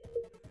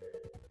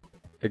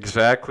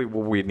 Exactly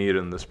what we need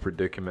in this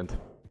predicament.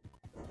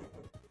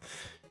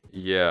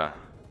 Yeah.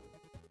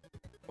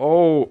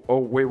 Oh,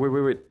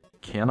 wait.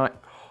 Can I?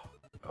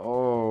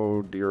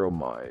 Oh, dear oh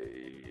my.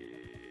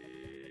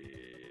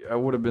 I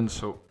would have been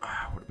so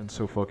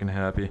fucking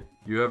happy.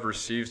 You have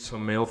received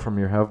some mail from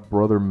your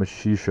half-brother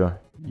Mashisha.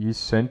 He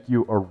sent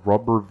you a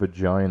rubber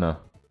vagina.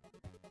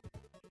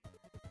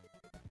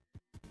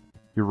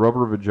 Your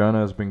rubber vagina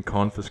has been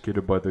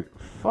confiscated by the...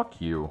 Fuck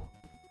you.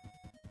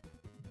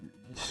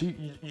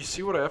 You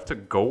see what I have to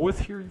go with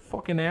here, you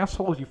fucking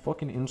assholes? You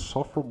fucking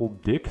insufferable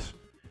dicks?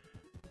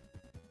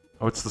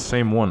 Oh, it's the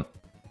same one.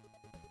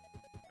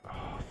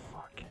 Oh,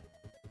 fuck.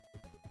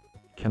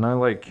 Can I,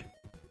 like,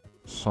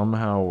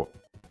 somehow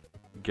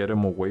get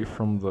him away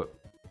from the...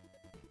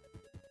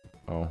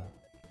 Oh.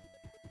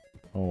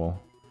 Oh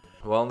well.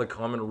 While in the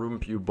common room,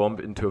 you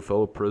bump into a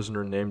fellow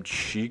prisoner named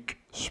Cheek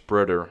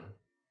Spreader.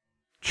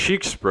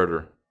 Cheek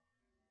Spreader.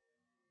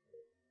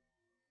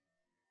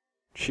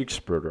 Cheek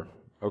Spreader.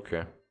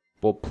 Okay.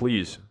 Well,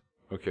 please.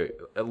 Okay.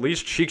 At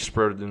least Cheek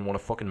Spreader didn't want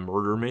to fucking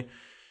murder me.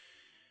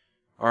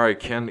 Alright,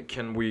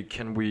 can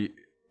we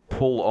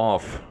pull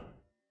off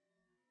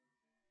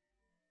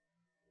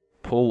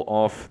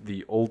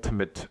the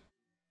ultimate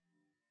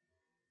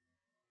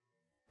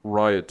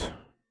riot?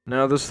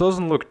 Now, this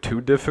doesn't look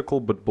too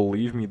difficult, but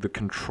believe me, the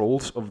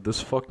controls of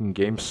this fucking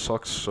game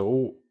suck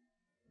so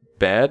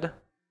bad.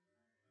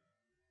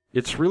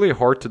 It's really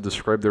hard to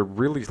describe. They're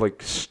really,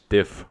 like,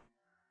 stiff.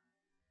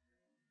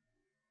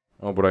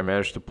 Oh, but I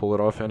managed to pull it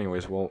off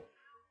anyways. Well,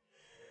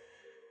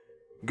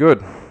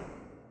 good.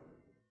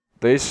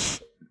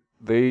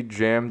 They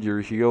jammed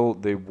your heel,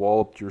 they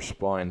walloped your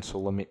spine. So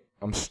let me...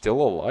 I'm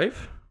still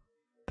alive?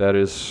 That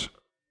is...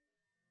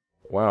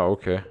 Wow,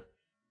 okay.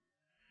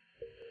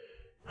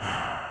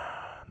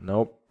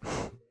 Nope.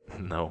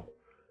 No.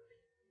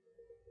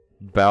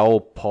 Bowel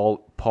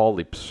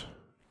polyps.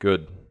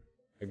 Good.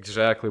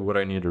 Exactly what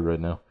I needed right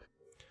now.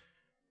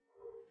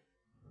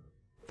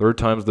 3rd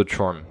time's the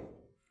charm,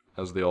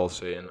 as they all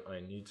say, and I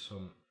need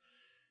some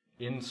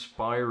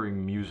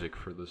inspiring music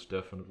for this,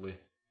 definitely.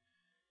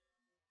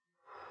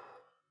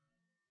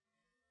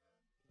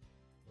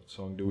 What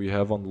song do we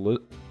have on the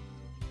list?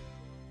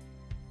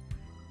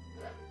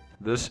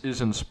 This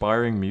is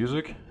inspiring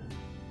music?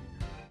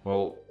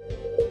 Well,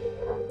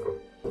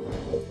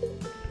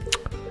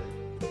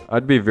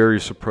 I'd be very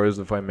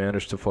surprised if I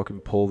managed to fucking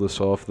pull this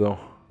off, though.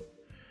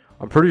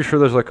 I'm pretty sure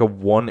there's like a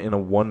 1 in a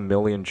 1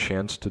 million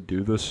chance to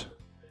do this.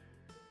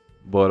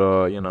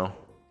 But, you know,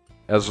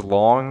 as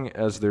long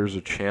as there's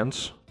a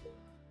chance,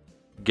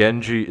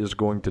 Genji is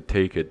going to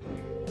take it.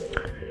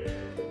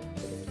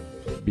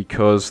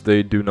 Because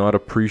they do not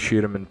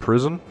appreciate him in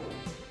prison.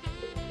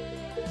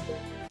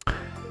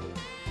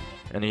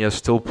 And he has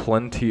still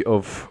plenty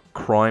of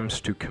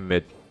crimes to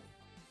commit.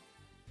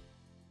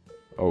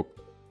 Oh.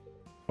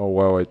 Oh,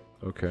 wow,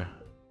 okay.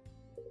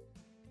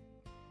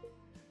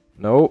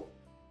 No.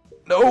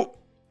 No!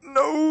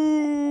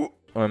 No!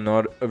 I'm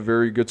not a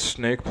very good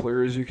snake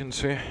player, as you can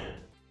see.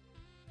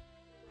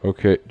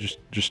 Okay,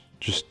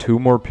 just 2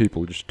 more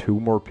people. Just 2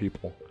 more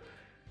people.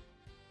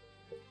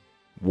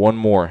 1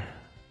 more.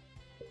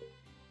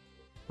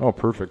 Oh,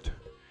 perfect.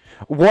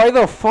 Why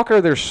the fuck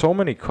are there so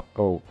many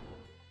oh.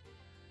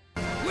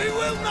 We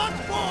will not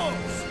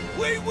pause!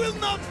 We will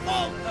not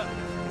falter!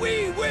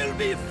 We will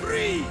be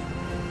free!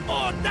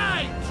 Or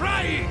die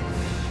trying!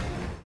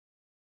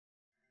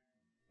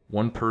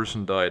 1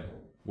 person died.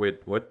 Wait,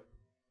 what?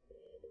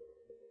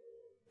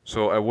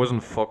 So I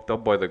wasn't fucked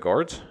up by the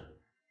guards?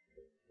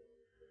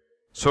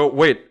 So,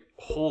 wait,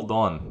 hold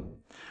on.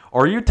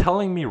 Are you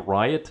telling me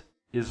riot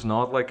is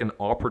not like an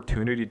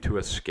opportunity to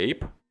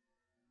escape?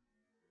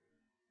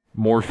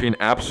 Morphine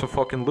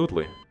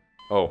abso-fucking-lutely.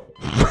 Oh.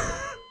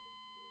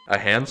 A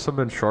handsome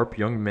and sharp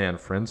young man.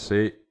 Friends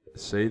say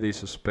they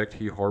suspect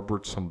he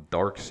harbored some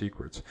dark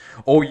secrets.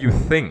 Oh, you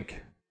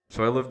think?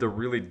 So I lived a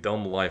really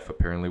dumb life,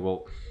 apparently.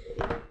 Well,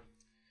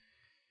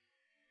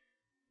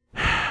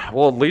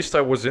 at least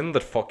I was in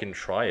the fucking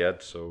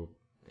triad, so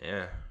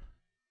yeah.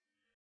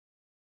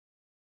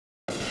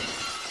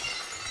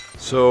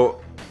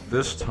 So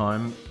this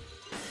time,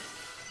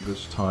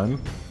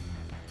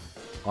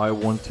 I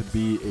want to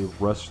be a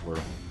wrestler.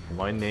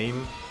 My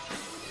name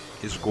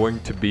is going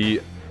to be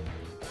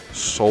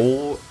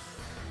Soul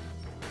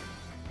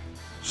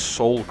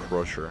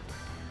Crusher.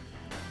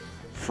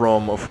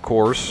 From, of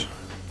course,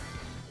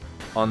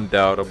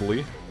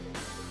 undoubtedly,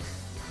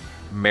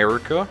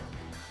 America.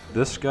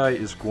 This guy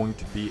is going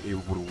to be a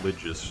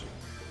religious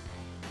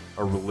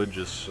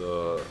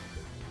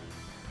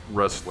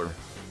wrestler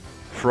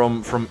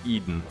from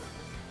Eden.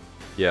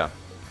 Yeah.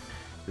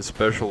 His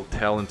special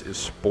talent is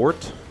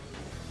sport.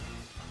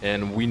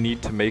 And we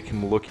need to make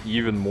him look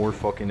even more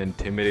fucking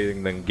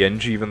intimidating than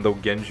Genji, even though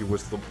Genji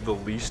was the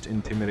least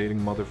intimidating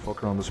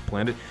motherfucker on this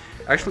planet.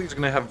 Actually, he's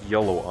gonna have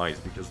yellow eyes,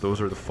 because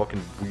those are the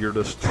fucking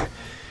weirdest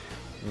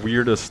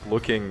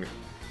looking...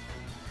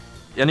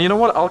 And you know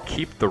what? I'll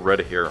keep the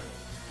red hair.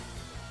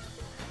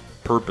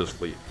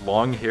 Purposely.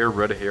 Long hair,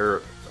 red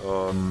hair,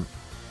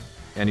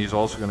 and he's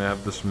also gonna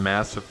have this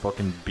massive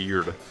fucking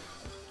beard.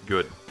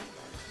 Good.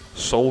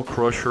 Soul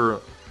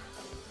Crusher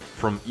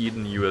from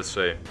Eden,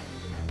 USA.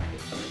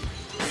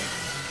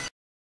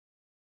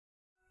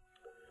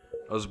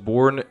 I was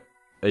born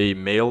a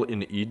male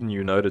in Eden,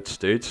 United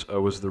States. I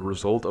was the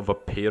result of a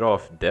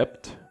paid-off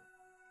debt.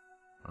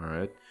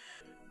 Alright.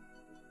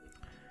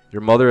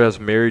 Your mother has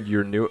married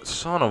your new...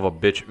 Son of a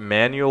bitch.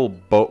 Manuel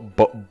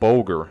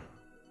Boger.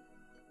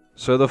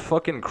 So the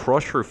fucking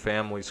Crusher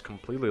family's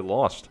completely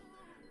lost.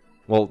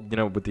 Well, you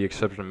know, with the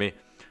exception of me.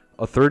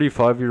 A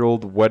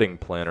 35-year-old wedding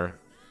planner.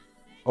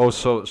 Oh,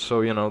 so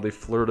you know, they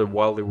flirted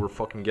while they were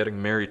fucking getting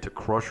married to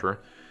Crusher.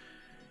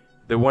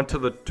 They went to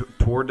the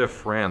Tour de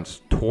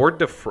France.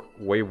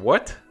 Wait,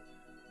 what?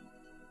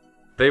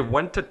 They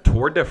went to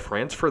Tour de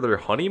France for their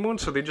honeymoon,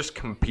 so they just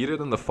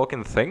competed in the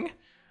fucking thing?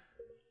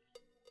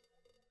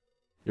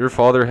 Your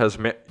father has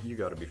You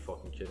gotta be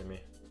fucking kidding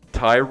me.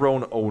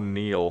 Tyrone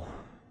O'Neill.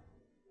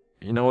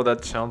 You know,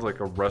 that sounds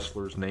like a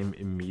wrestler's name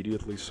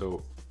immediately,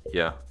 so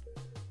yeah.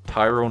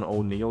 Tyrone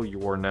O'Neill,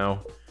 you are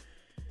now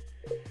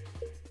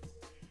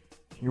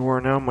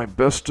my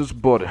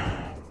bestest bud.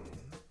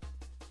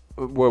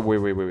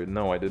 Wait.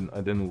 No, I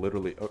didn't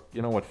literally. Oh,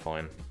 you know what?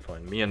 Fine.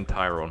 Me and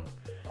Tyrone.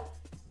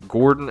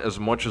 Gordon, as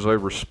much as I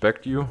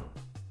respect you,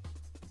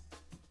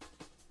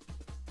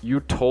 you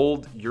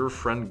told your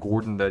friend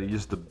Gordon that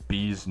he's the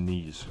bee's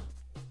knees.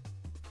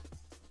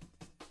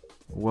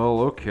 Well,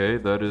 okay,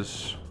 that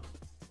is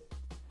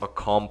a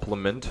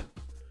compliment.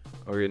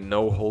 Okay,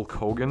 no Hulk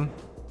Hogan,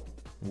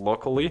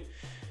 luckily.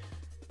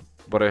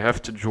 But I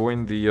have to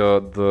join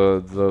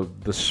the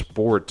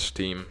sports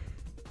team.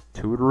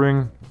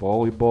 Tutoring,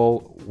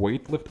 volleyball,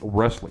 weightlift,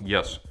 wrestling.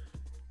 Yes.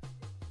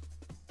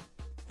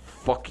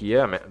 Fuck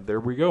yeah, man. There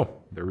we go.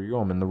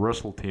 I'm in the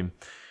wrestle team.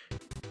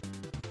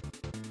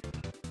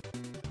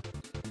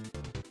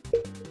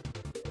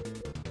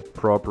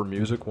 Proper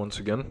music once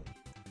again.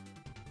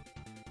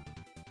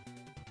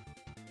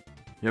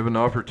 You have an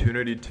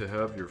opportunity to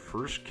have your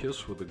first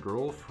kiss with a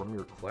girl from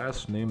your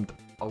class named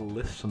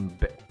Alison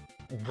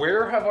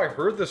Where have I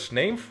heard this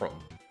name from?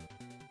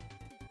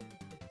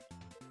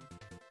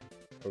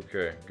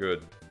 Okay,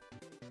 good.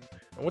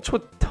 And what's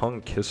with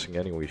tongue kissing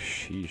anyway?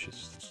 Sheesh,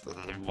 it's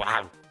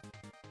wow.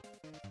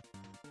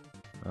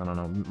 I don't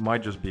know,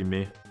 might just be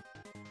me.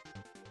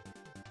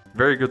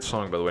 Very good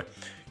song, by the way.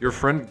 Your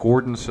friend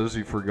Gordon says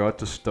he forgot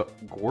to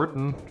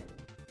Gordon,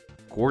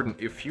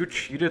 if you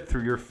cheated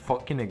through your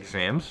fucking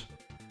exams,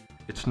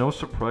 it's no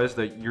surprise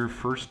that your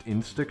first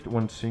instinct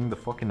when seeing the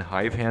fucking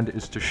hive hand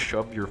is to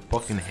shove your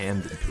fucking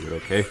hand into it,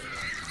 okay?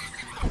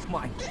 Oh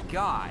my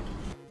god.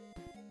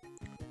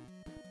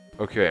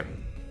 Okay,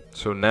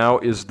 so now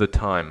is the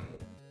time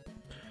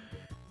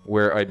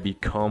where I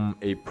become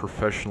a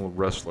professional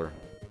wrestler.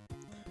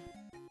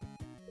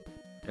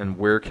 And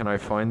where can I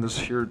find this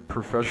here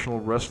professional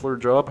wrestler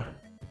job?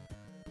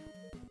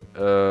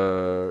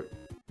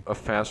 A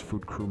fast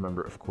food crew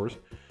member, of course.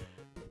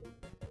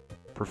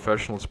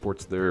 Professional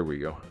sports, there we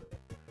go.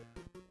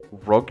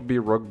 Rugby.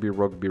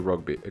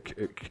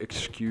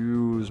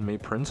 Excuse me,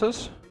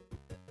 princess?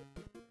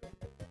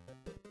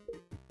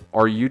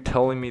 Are you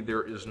telling me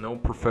there is no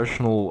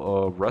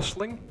professional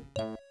wrestling?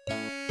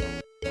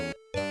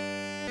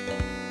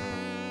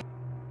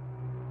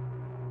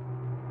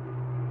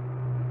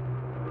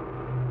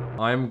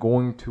 I'm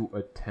going to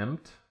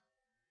attempt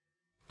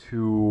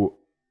to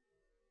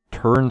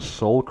turn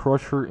Soul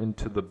Crusher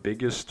into the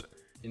biggest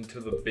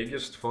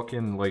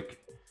fucking, like,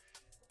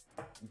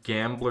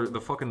 gambler, the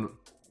fucking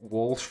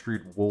Wall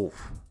Street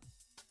Wolf.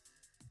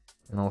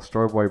 And I'll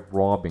start by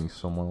robbing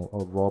someone.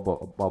 I'll rob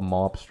a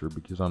mobster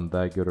because I'm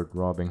that good at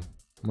robbing.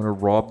 I'm gonna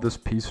rob this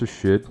piece of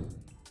shit.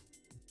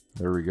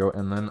 There we go.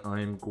 And then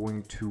I'm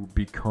going to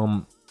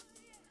become...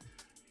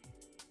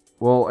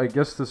 Well, I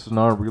guess this is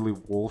not really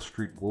Wall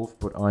Street Wolf,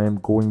 but I am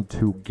going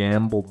to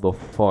gamble the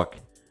fuck.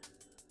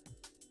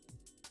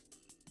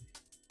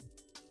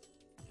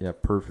 Yeah,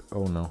 perfect.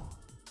 Oh no.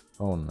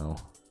 Oh no.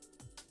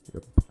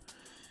 Yep.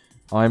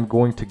 I'm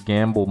going to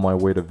gamble my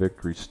way to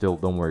victory still.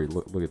 Don't worry.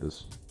 Look at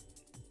this.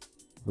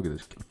 Look at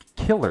this.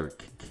 Killer.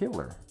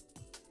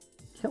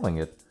 Killing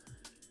it.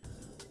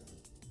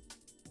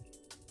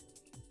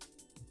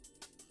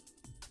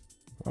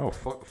 Wow,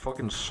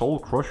 fucking Soul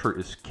Crusher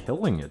is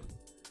killing it.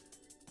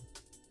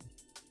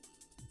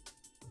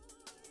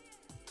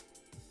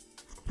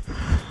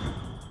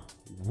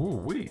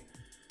 Ooh-wee.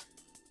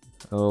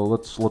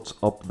 Let's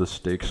up the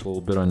stakes a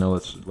little bit. I know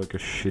it's like a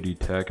shitty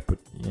tech, but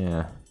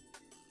yeah.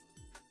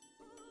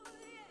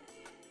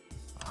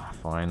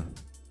 Fine.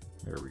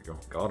 There we go.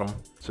 Got him.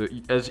 So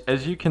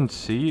as you can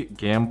see,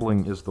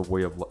 gambling is the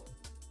way of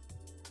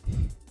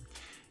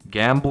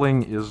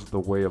gambling is the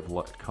way of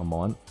life. Come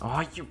on.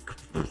 Oh, you.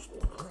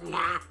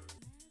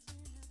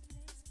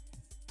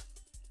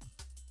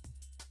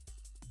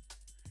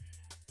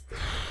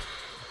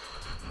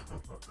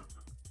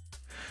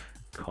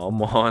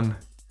 Come on.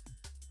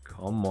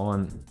 Come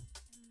on.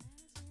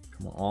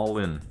 Come on, all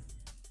in.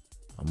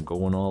 I'm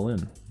going all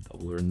in.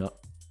 Double or not.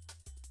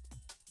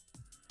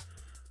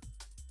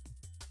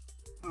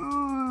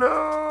 No.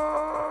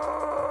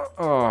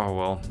 Oh,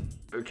 well.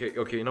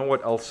 Okay, you know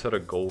what? I'll set a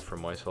goal for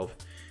myself.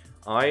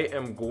 I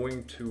am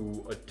going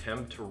to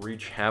attempt to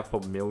reach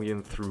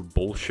 500,000 through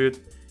bullshit.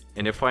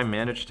 And if I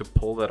manage to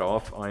pull that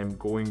off, I'm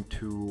going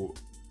to...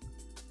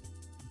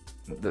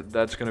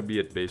 That's gonna be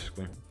it,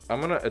 basically.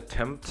 I'm gonna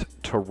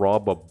attempt to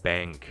rob a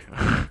bank.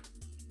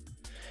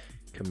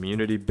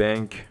 Community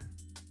bank.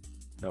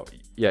 No,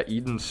 yeah,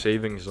 Eden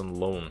Savings and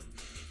Loan.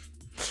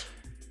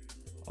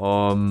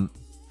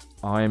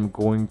 I'm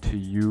going to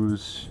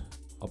use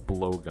a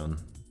blowgun.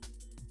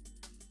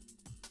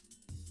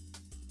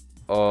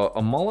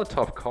 A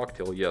Molotov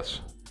cocktail,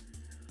 yes.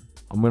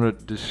 I'm gonna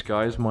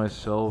disguise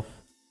myself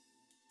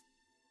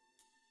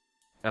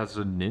as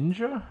a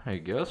ninja, I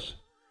guess.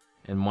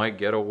 And my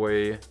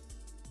getaway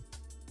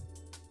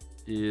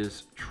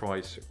is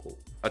tricycle.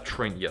 A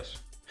train, yes.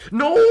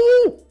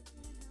 No!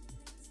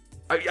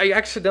 I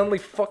accidentally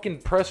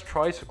fucking pressed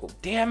tricycle.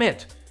 Damn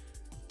it!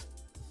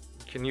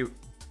 Can you...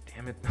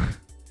 Damn it.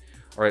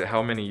 Alright,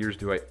 how many years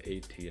do I...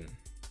 18.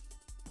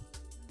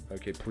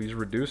 Okay, please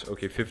reduce.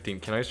 Okay,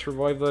 15. Can I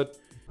survive that?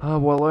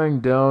 While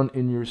lying down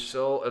in your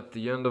cell at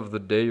the end of the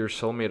day, your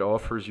cellmate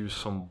offers you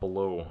some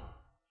blow.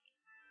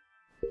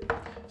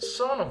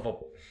 Son of a...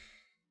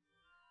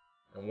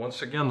 And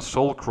once again,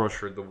 Soul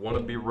Crusher, the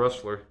wannabe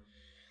wrestler.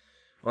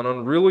 An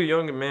unruly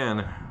young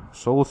man.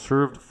 Soul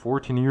served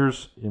 14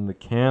 years in the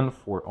can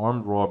for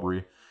armed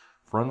robbery.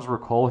 Friends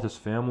recall his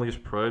family's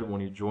pride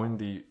when he joined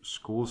the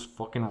school's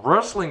fucking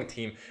wrestling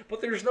team.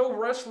 But there's no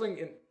wrestling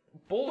in...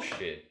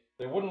 Bullshit.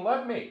 They wouldn't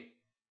let me.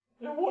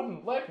 They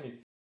wouldn't let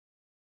me.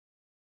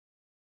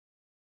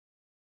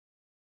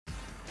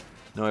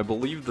 Now, I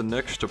believe the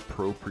next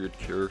appropriate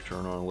character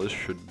on our list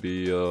should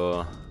be,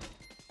 You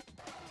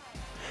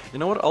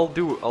know what? I'll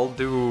do.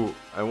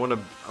 I wanna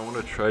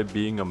try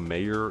being a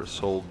mayor,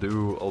 so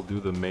I'll do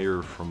the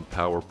mayor from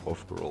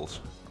Powerpuff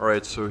Girls. All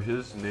right, so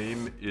his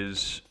name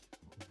is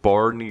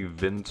Barney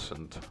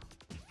Vincent.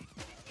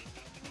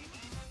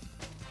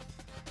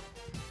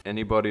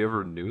 Anybody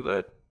ever knew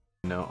that?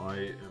 Now I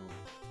am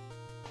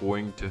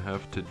going to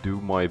have to do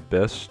my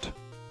best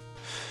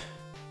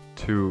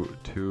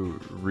to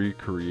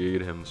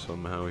recreate him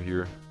somehow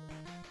here.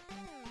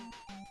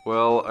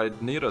 Well,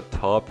 I'd need a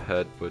top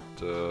hat, but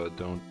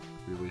don't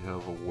really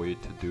have a way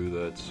to do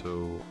that,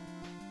 so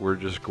we're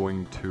just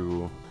going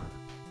to...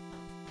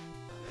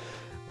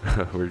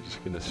 we're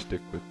just gonna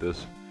stick with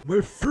this.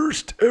 My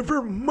first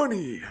ever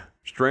money!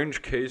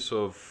 Strange case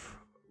of...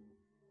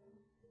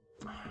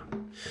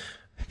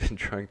 I've been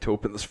trying to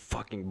open this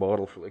fucking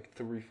bottle for like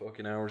 3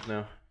 fucking hours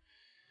now.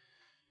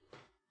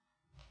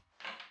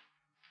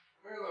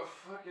 Where the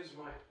fuck is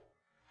my...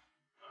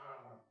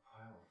 pile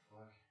of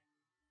fuck.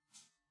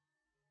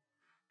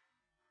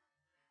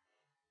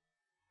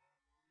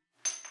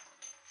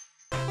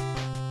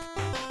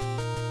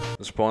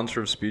 The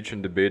sponsor of speech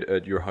and debate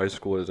at your high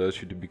school has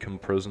asked you to become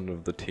president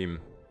of the team.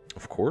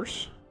 Of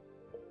course.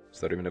 Is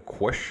that even a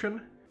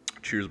question?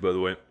 Cheers, by the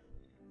way.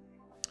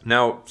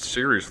 Now,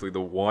 seriously,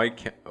 the why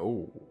can't...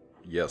 Oh,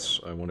 yes,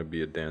 I want to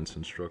be a dance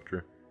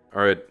instructor.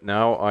 Alright,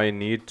 now I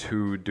need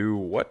to do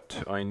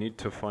what? I need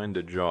to find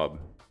a job.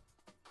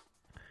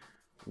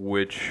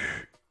 Which...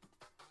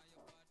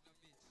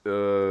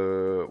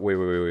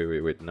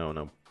 Wait,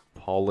 no.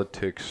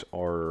 Politics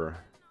are...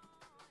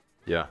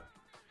 Yeah.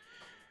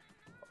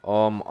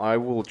 I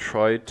will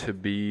try to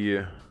be...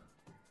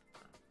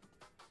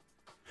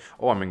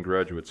 Oh, I'm in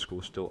graduate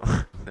school still.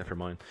 Never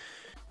mind.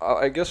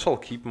 I guess I'll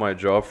keep my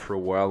job for a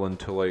while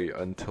until I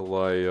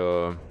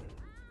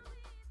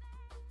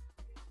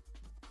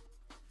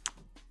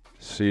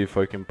see if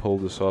I can pull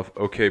this off.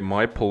 Okay,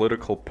 my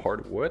political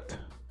part. What?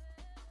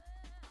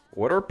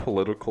 What are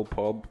political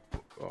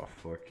Oh,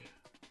 fuck.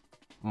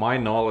 My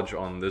knowledge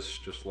on this,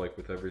 just like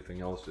with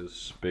everything else,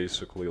 is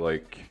basically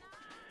like...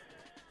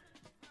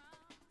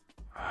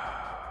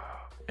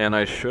 And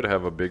I should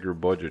have a bigger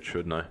budget,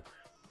 shouldn't I?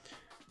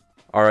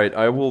 Alright,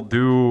 I will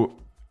do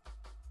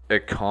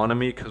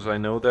economy, because I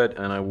know that,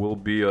 and I will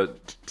be a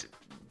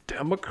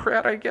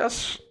Democrat, I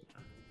guess?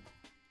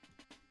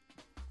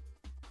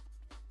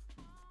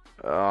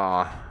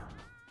 Oh,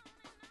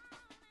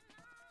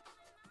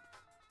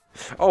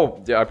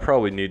 yeah, I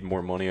probably need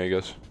more money, I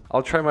guess.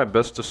 I'll try my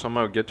best to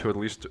somehow get to at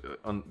least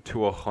to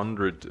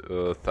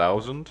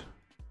 100,000.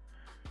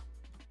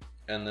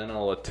 And then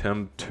I'll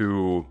attempt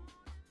to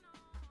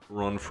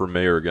run for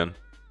mayor again.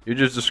 You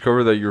just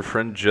discovered that your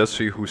friend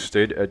Jesse, who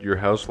stayed at your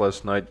house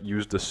last night,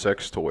 used a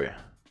sex toy.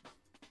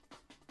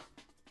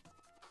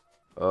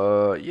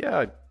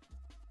 Yeah.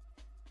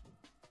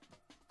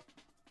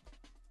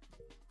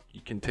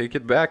 You can take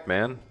it back,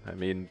 man. I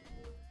mean...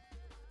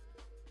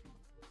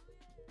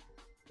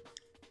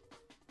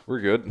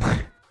 We're good.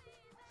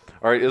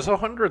 Alright, is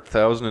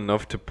 100,000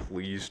 enough to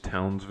please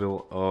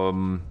Townsville?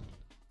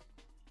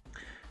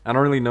 I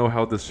don't really know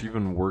how this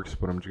even works,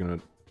 but I'm just gonna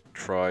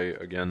try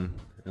again,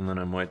 and then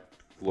I might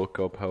look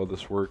up how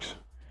this works.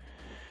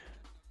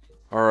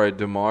 Alright,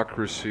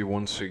 democracy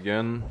once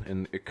again,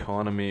 and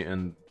economy,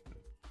 and...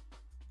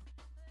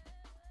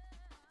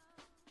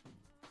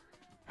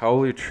 How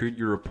will you treat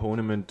your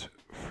opponent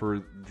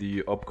for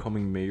the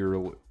upcoming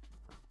mayoral...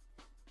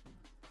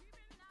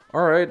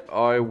 Alright,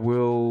 I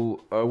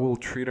will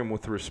treat him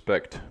with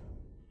respect.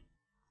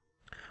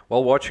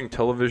 While watching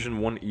television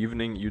one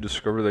evening, you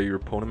discover that your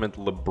opponent,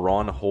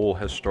 LeBron Hole,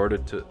 has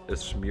started a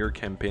smear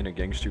campaign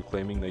against you,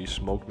 claiming that you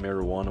smoked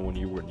marijuana when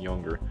you were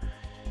younger.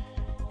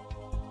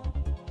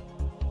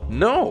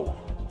 No!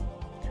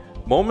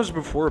 Moments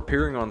before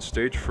appearing on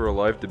stage for a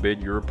live debate,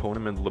 your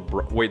opponent,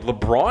 LeBron... Wait,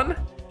 LeBron?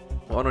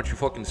 Why don't you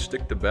fucking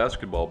stick to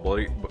basketball,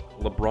 buddy?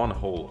 LeBron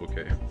Hole,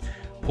 okay.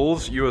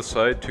 Pulls you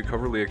aside to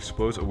covertly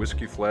expose a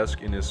whiskey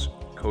flask in his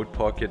coat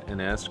pocket and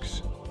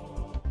asks...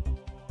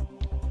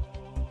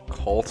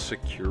 Call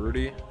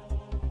security?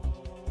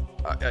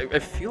 I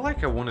feel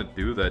like I want to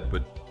do that,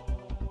 but...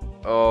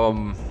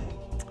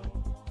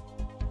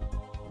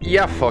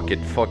 Yeah, fuck it,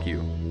 fuck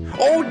you.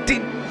 Oh,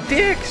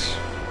 dicks!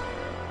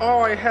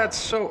 Oh, I had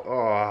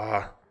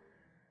so...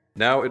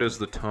 Now it is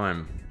the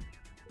time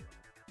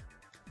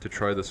to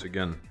try this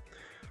again.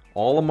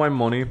 All of my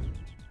money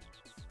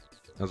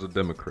as a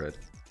Democrat.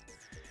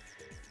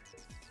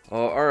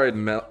 Alright,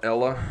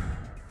 Ella.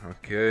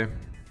 Okay.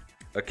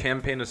 A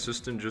campaign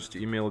assistant just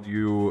emailed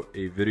you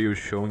a video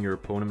showing your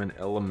opponent,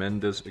 Ella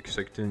Mendez,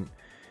 accepting...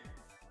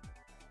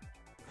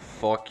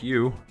 Fuck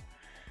you.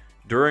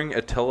 During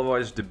a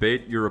televised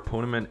debate, your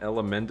opponent,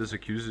 Ella Mendez,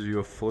 accuses you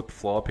of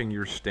flip-flopping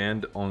your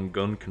stand on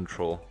gun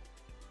control.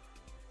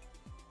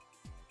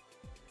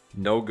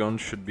 No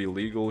guns should be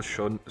legal.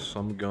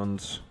 Some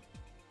guns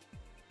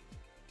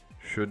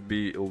should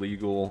be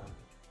illegal.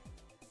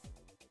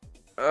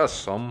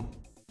 Some.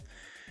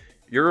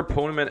 Your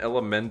opponent,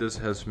 Ella Mendez,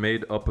 has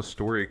made up a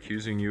story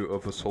accusing you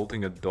of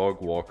assaulting a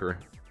dog walker.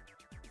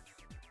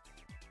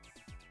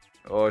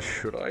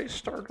 Should I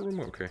start a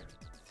rumor? Okay.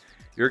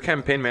 Your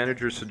campaign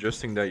manager is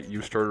suggesting that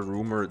you start a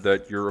rumor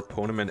that your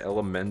opponent,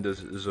 Ella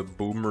Mendez, is a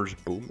boomer's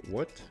boom.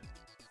 What?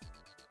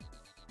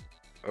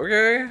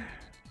 Okay.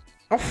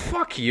 Oh,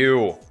 fuck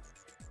you.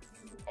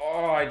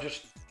 Oh, I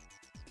just...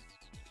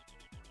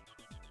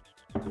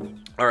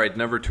 Alright,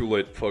 never too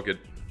late. Fuck it.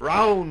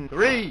 Round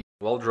 3.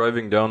 While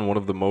driving down one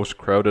of the most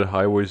crowded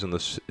highways in the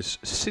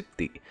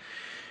city,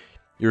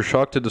 You're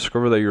shocked to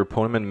discover that your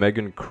opponent,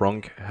 Megan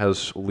Crunk,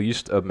 has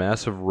leased a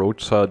massive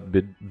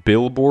roadside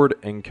billboard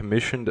and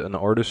commissioned an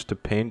artist to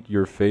paint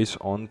your face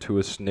onto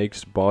a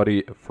snake's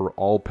body for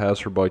all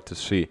passerby to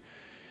see.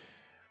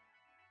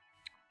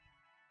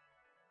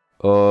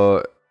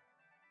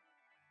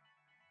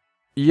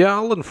 Yeah,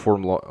 I'll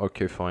inform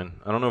okay, fine.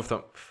 I don't know if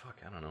that...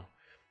 Fuck, I don't know.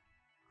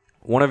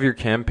 One of your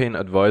campaign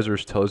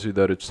advisors tells you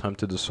that it's time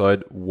to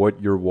decide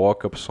what your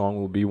walk-up song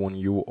will be when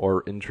you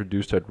are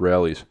introduced at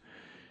rallies.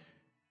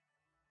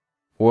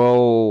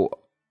 Well,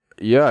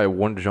 yeah, I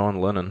won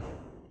John Lennon.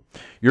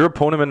 Your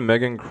opponent,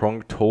 Megan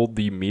Crunk, told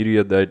the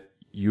media that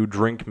you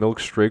drink milk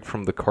straight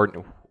from the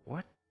carton.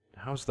 What?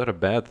 How's that a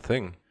bad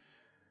thing?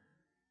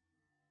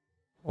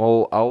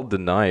 Well, I'll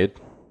deny it.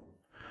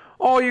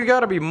 Oh, you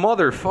gotta be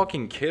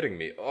motherfucking kidding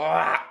me.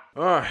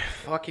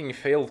 Fucking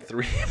failed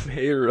 3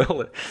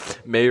 mayoral. Is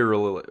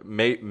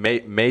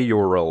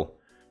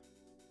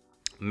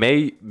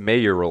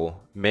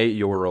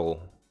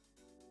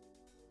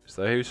that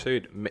how you say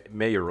it?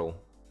 Mayoral.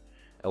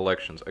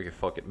 Elections. Okay,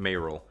 fuck it.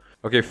 Mayoral.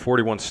 Okay,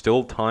 41.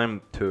 Still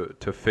time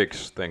to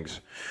fix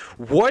things.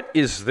 What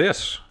is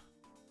this?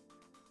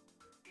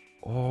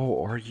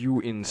 Oh, are you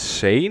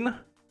insane?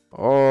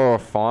 Oh,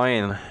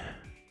 fine.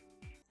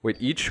 Wait,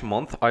 each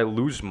month I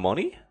lose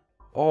money?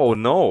 Oh,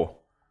 no.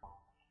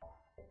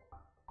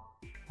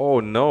 Oh,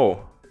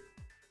 no.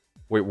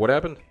 Wait, what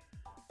happened?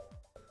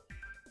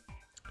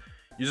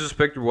 You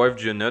suspect your wife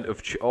Jeanette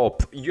of oh,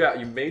 yeah,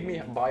 you made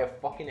me buy a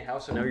fucking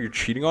house and now you're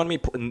cheating on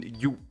me?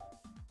 You...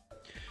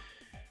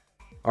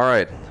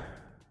 Alright.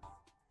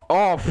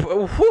 Oh,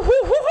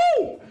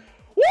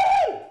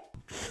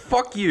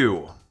 fuck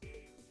you.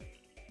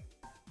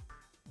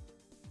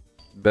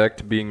 Back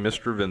to being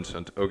Mr.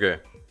 Vincent. Okay.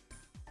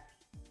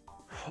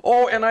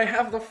 Oh, and I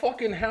have the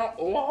fucking house.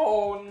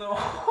 Oh, no.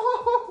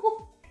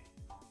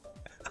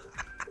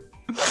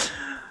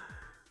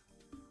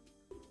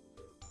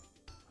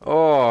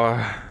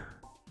 Oh.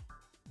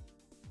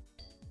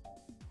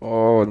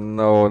 Oh,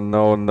 no,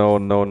 no, no,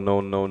 no, no,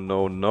 no,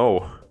 no,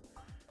 no.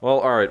 Well,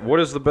 alright. What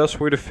is the best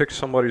way to fix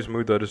somebody's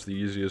mood? That is the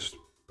easiest.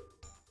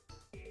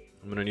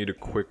 I'm gonna need a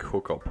quick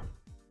hookup.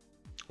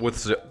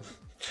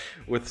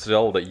 With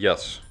Zelda,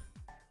 yes.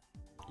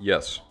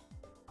 Yes.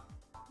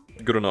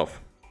 Good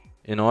enough.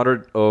 In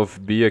honor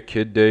of Be a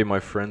Kid Day, my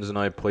friends and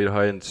I played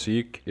hide and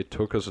seek. It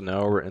took us an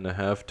hour and a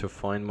half to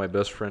find my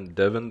best friend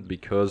Devin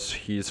because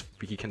he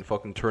can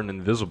fucking turn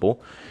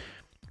invisible.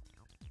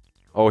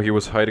 Oh, he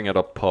was hiding at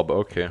a pub.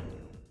 Okay.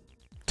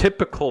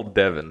 Typical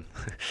Devin.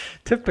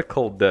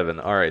 Typical Devin.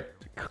 Alright.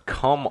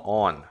 Come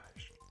on.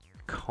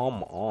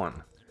 Come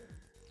on.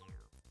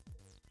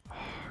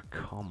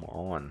 Come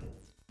on.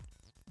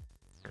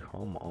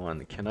 Come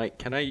on. Can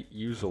I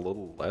use a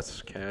little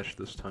less cash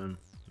this time?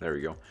 There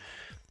we go.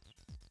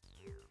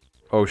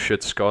 Oh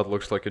shit, Scott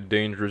looks like a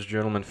dangerous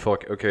gentleman.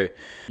 Fuck, okay.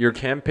 Your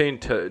campaign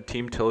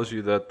team tells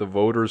you that the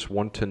voters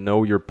want to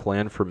know your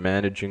plan for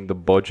managing the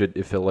budget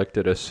if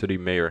elected as city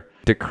mayor.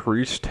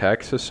 Decrease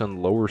taxes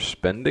and lower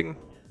spending?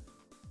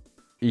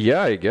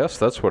 Yeah, I guess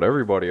that's what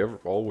everybody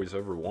always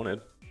ever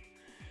wanted.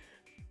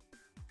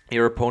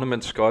 Your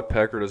opponent, Scott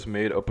Packard, has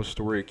made up a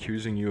story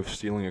accusing you of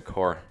stealing a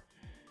car.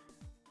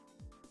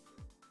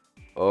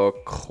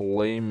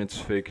 Claim it's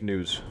fake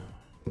news.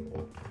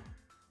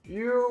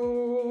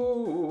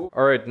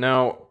 Alright,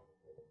 now,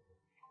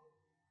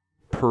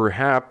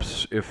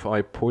 perhaps if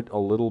I put a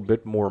little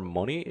bit more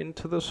money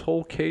into this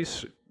whole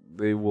case,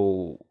 they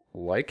will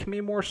like me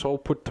more, so I'll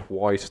put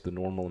twice the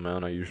normal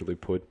amount I usually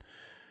put.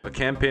 A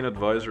campaign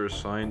advisor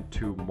assigned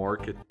to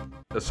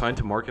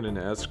marketing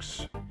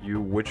asks you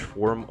which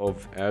form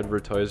of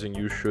advertising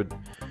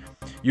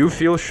you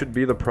feel should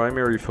be the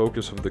primary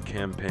focus of the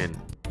campaign.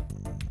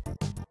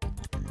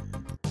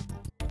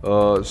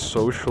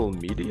 Social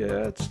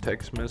media ads,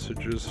 text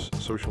messages,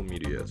 social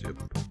media ads, yep.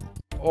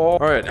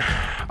 Alright,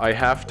 I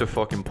have to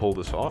fucking pull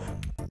this off.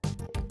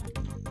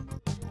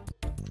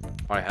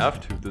 I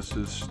have to. This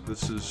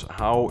is,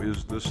 how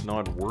is this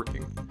not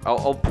working?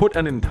 I'll put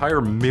an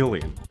entire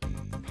million.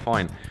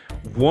 Fine.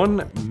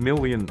 $1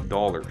 million.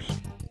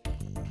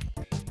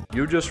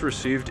 You just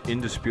received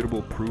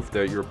indisputable proof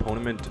that your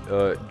opponent,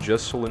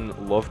 Jesselyn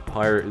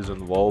Lovepire, is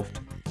involved.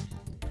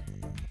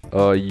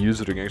 Use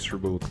it against her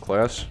with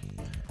class.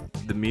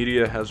 The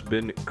media has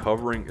been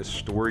covering a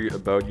story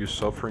about you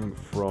suffering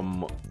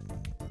from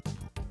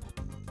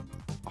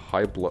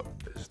high blood.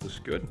 Is this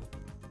good?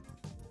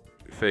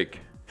 Fake.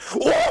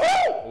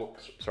 Oh,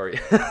 sorry.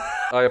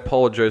 I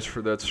apologize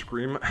for that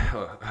scream.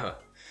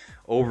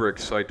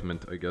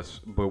 Overexcitement, I guess.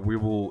 But we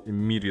will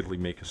immediately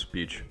make a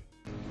speech.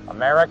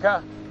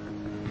 America,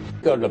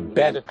 go to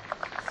bed.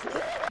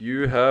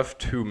 You have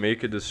to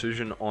make a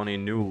decision on a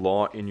new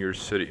law in your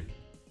city.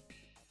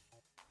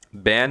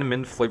 Ban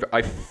mint flavor.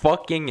 I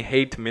fucking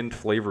hate mint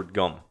flavored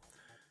gum.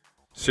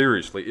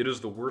 Seriously, it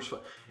is the worst.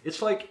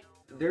 It's like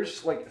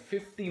there's like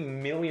 50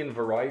 million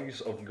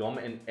varieties of gum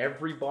and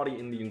everybody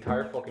in the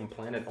entire fucking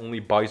planet only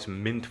buys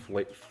mint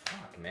flavor.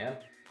 Fuck, man.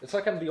 It's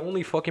like I'm the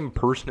only fucking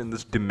person in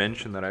this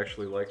dimension that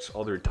actually likes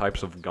other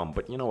types of gum,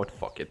 but you know what,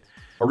 fuck it.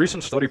 A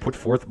recent study put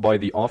forth by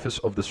the Office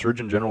of the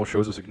Surgeon General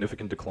shows a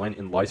significant decline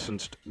in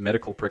licensed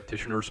medical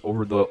practitioners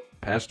over the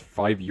past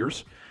 5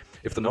 years.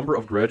 If the number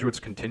of graduates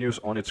continues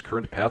on its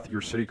current path,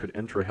 your city could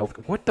enter a health...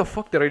 What the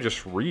fuck did I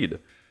just read?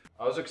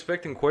 I was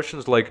expecting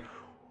questions like,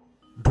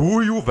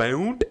 do you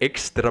want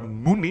extra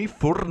money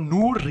for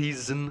no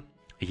reason?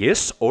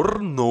 Yes or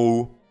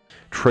no?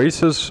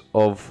 Traces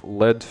of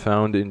lead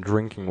found in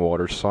drinking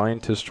water.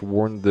 Scientists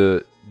warn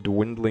the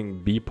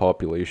dwindling bee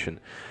population.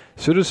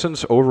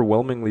 Citizens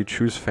overwhelmingly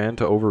choose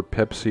Fanta over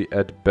Pepsi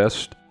at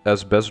best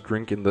as best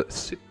drink in the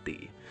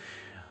city.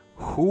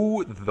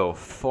 Who the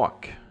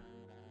fuck?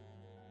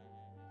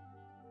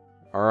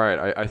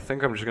 Alright, I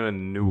think I'm just gonna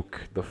nuke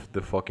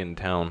the fucking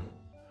town.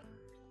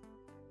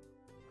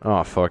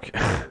 Oh fuck.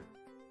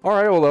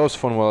 Alright, well that was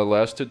fun while it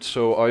lasted.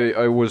 So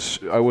I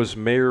was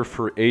mayor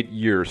for 8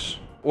 years.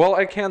 Well,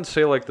 I can't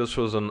say like this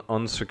was an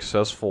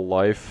unsuccessful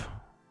life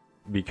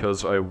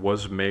because I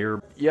was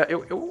mayor. Yeah,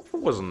 it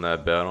wasn't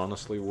that bad,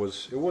 honestly. It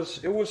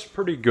was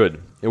pretty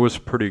good. It was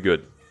pretty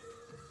good.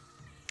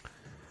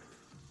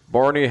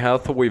 Barney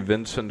Hathaway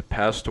Vincent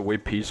passed away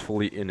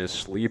peacefully in his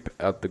sleep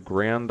at the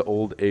grand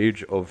old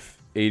age of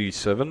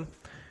 87.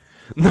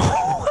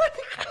 No.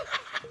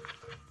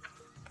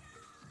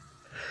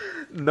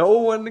 No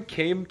one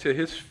came to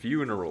his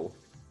funeral.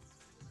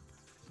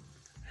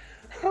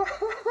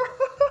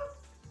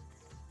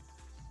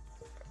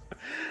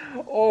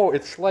 Oh,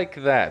 it's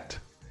like that.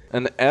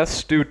 An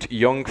astute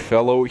young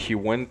fellow, he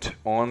went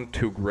on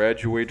to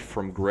graduate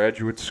from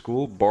graduate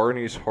school.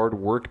 Barney's hard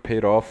work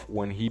paid off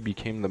when he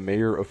became the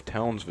mayor of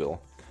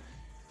Townsville.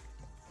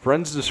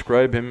 Friends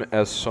describe him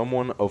as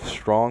someone of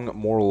strong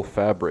moral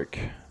fabric.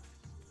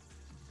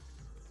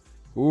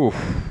 Oof.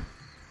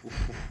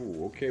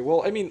 Okay,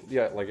 well, I mean,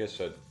 yeah, like I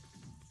said,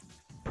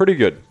 pretty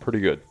good, pretty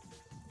good.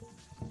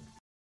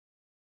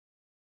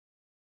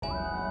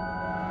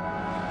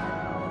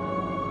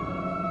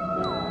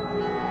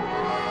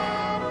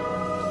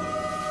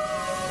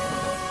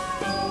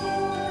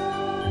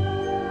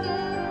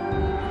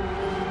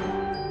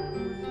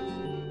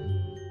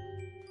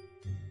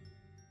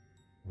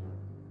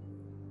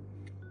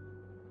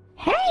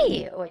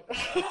 Hey! Wait.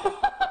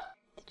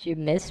 Did you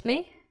miss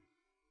me?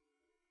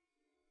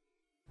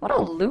 What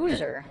a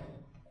loser.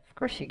 Of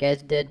course you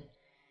guys did.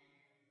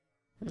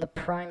 I'm the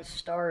prime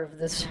star of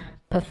this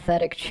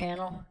pathetic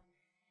channel.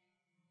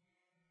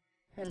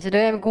 And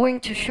today I'm going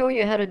to show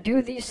you how to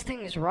do these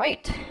things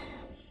right.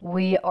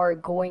 We are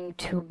going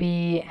to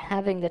be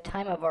having the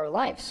time of our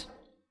lives.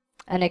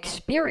 An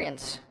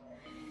experience.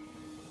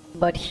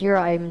 But here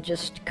I'm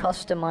just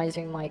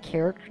customizing my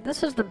character.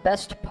 This is the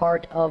best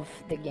part of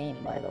the game,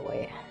 by the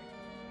way.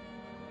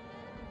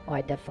 Oh,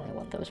 I definitely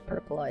want those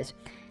purple eyes.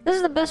 This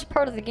is the best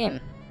part of the game.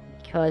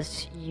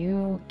 Because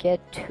you get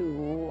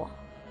to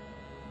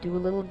do a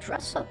little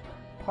dress-up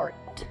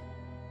part.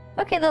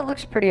 Okay, that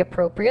looks pretty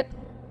appropriate.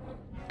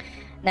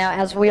 Now,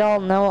 as we all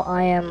know,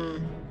 I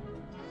am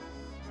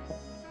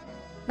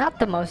not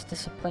the most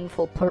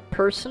disciplineful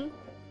person.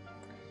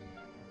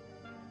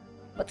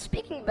 But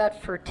speaking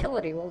about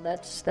fertility, well,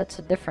 that's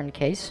a different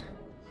case.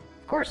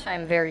 Of course,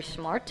 I'm very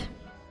smart,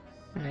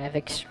 and I have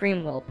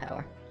extreme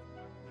willpower.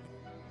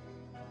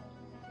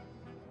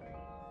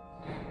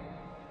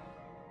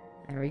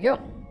 There we go.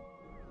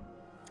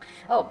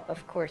 Oh,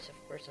 of course.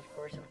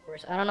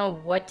 I don't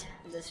know what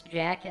this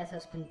jackass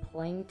has been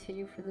playing to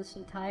you for this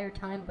entire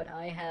time, but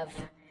I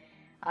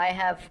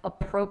have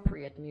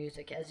appropriate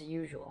music as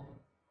usual.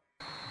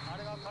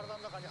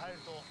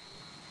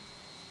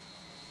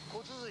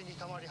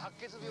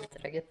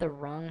 Did I get the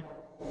wrong?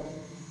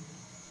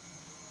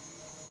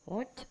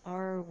 What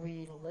are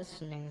we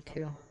listening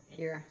to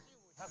here?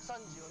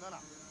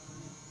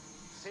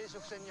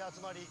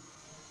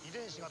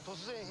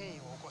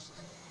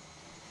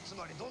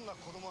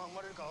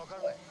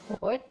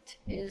 What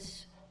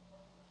is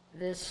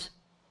this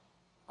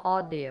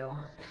audio?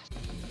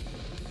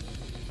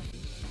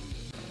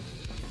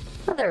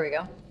 Oh, there we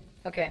go.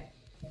 Okay.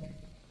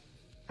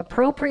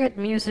 Appropriate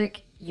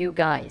music, you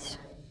guys.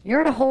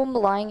 You're at home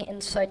lying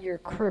inside your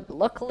crib.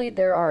 Luckily,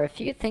 there are a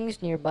few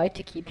things nearby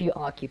to keep you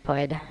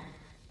occupied.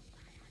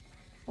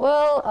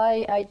 Well,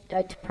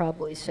 I'd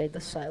probably say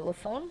the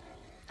xylophone.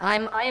 I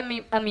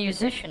am a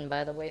musician,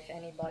 by the way, if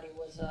anybody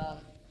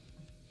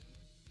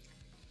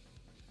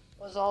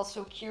was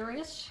also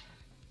curious.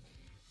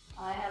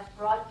 I have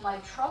brought my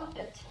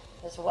trumpet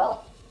as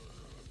well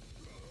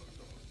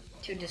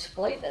to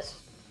display this.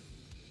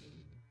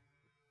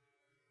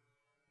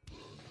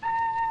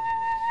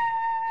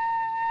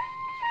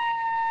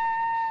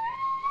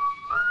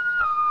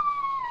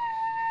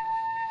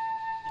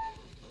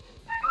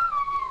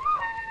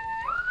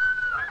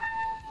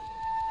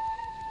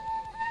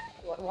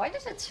 Why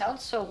does it sound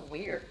so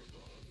weird?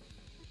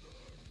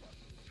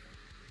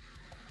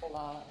 Hold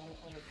on,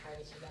 let me try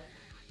this again.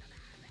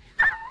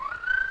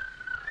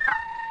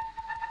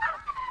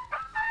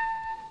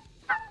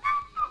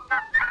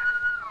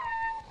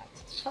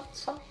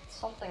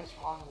 Something's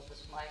wrong with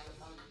this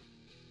microphone.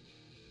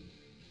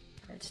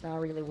 It's not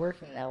really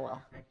working that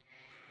well.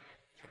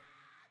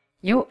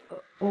 You...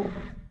 Oh.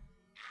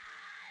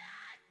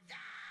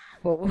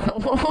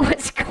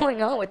 What's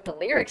going on with the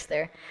lyrics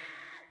there?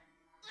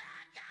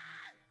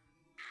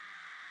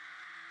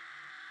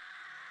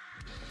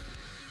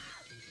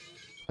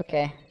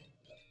 Okay.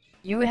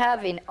 You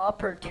have an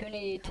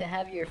opportunity to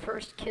have your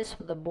first kiss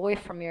with a boy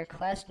from your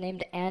class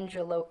named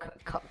Angelo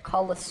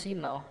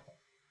Colosimo.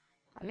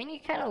 I mean, he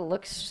kind of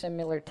looks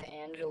similar to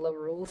Angelo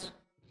Rules.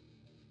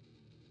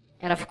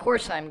 And of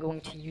course I'm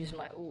going to use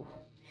my... Ooh.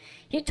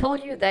 He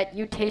told you that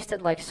you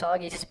tasted like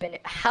soggy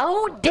spinach.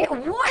 How dare...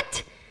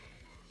 What?!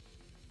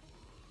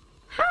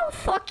 How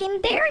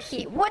fucking dare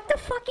he? What the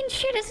fucking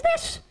shit is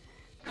this?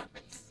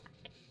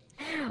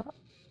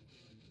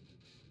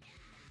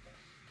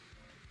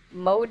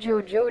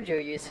 Mojo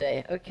Jojo, you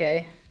say?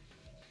 Okay.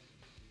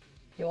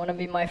 You wanna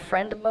be my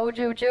friend,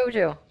 Mojo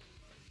Jojo?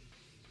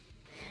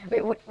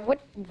 Wait, what,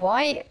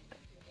 why?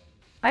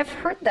 I've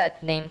heard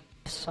that name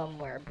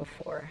somewhere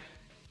before.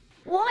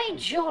 Why,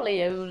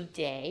 jolly old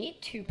day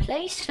to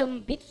play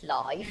some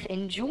BitLife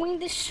and join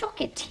the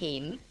soccer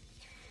team.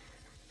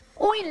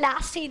 Oi,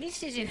 lassie,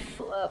 this is a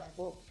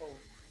whoa.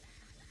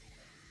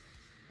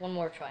 One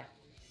more try.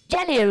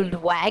 Jolly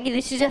old wag,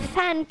 this is a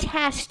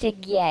fantastic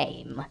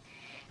game.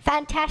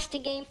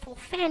 Fantastic game for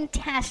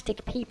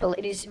fantastic people.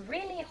 It is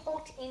really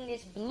hot in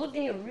this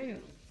bloody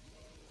room.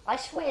 I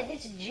swear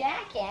this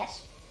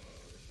jackass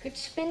could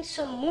spend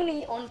some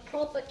money on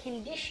proper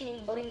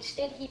conditioning, but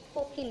instead he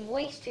fucking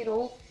wasted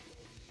all.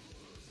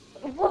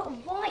 What?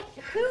 Why?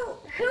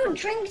 Who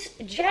drinks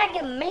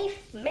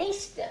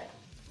Jägermeister?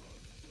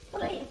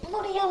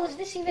 Bloody hell, is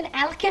this even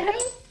alcohol?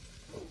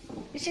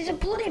 This is a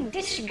bloody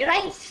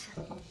disgrace.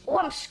 Oh,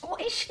 I'm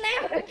Scottish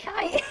now?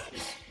 Okay.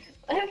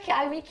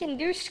 Okay, we can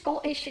do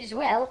Scottish as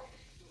well.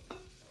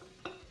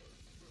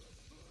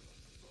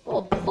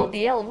 Oh,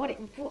 bloody hell, what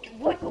in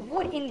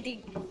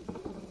the...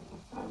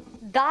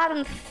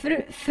 darn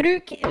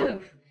fruit...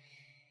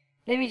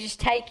 Let me just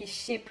take a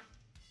sip.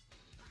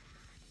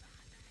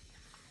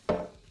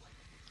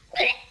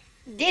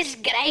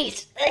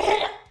 Disgrace!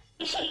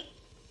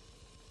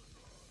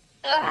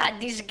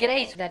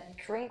 Disgrace! That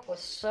drink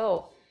was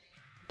so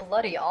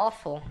bloody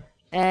awful.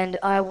 And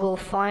I will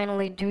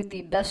finally do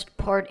the best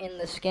part in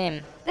this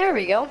game. There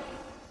we go.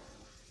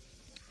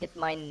 Get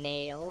my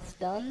nails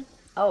done.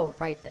 Oh,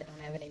 right, I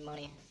don't have any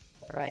money.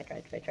 Right.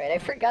 I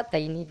forgot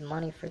that you need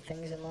money for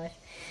things in life.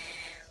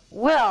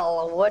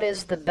 Well, what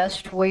is the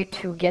best way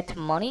to get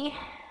money?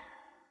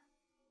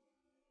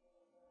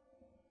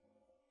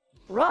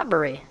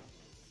 Robbery.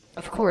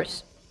 Of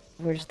course.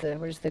 Where's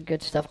the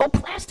good stuff? Oh,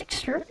 plastic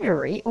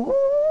surgery.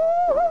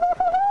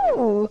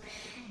 Ooh.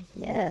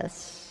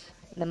 Yes.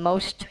 The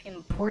most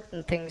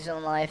important things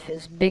in life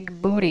is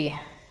big booty.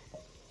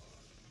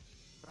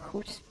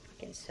 Who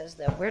fucking says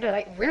that? Where did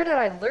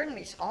I learn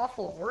these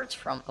awful words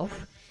from? Oh,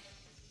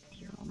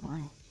 dear oh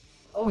my.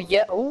 Oh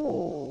yeah.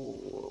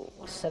 Oh,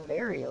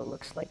 Severio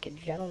looks like a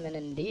gentleman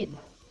indeed.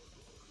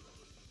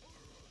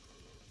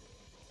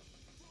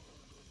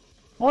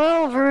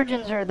 Well,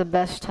 virgins are the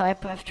best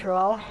type after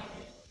all,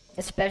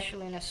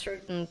 especially in a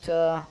certain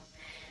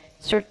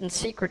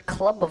secret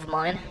club of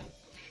mine.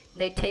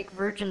 They take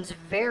virgins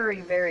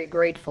very, very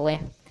gratefully.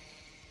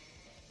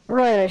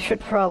 Right, I should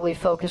probably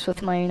focus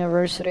with my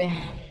university.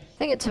 I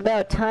think it's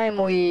about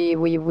time we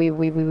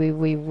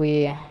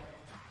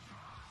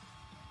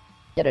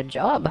get a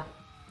job.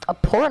 A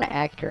porn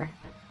actor.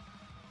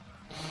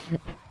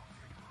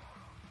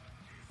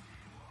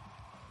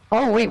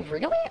 Oh, wait,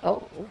 really?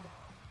 Oh.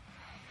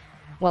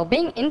 While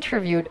being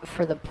interviewed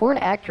for the porn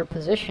actor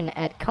position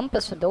at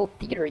Compass Adult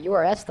Theater, you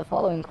are asked the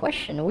following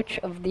question. Which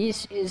of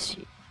these is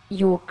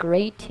your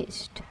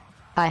greatest?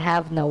 I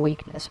have no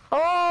weakness.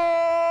 Oh,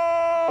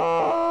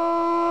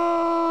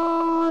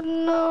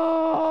 no.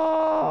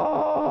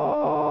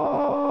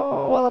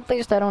 Well, at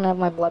least I don't have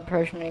my blood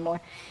pressure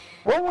anymore.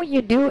 What would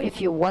you do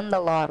if you won the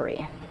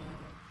lottery?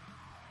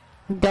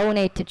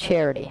 Donate to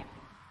charity.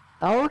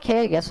 Oh,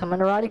 okay, I guess I'm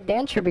an erotic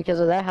dancer because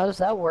of that. How does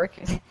that work?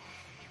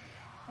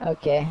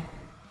 Okay.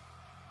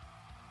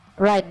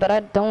 Right, but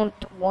I don't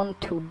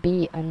want to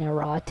be an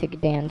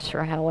erotic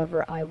dancer.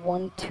 However, I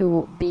want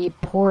to be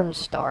porn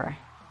star.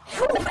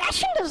 Oh, the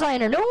fashion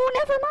designer! No,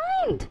 never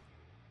mind!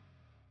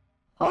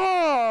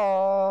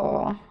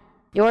 Oh!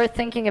 You're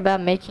thinking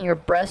about making your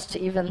breasts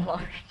even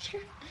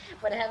larger?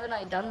 But haven't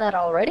I done that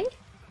already?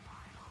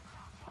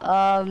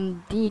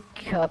 D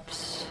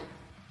cups.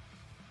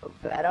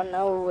 I don't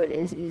know what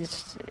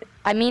is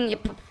I mean,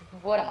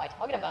 what am I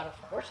talking about?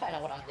 Of course I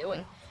know what I'm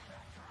doing.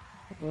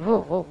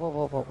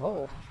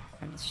 Whoa.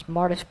 I'm the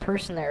smartest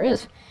person there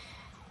is.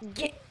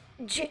 Jigyanish,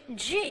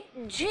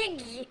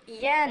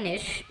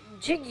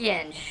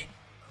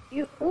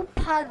 you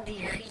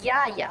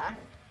upadhyaya.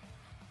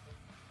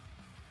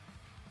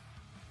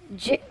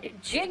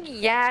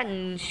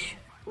 Jigyanish.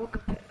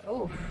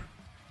 Oh.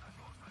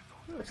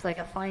 Looks like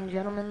a fine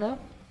gentleman, though.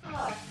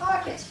 Oh,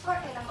 fuck, it's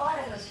fucking hot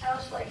in this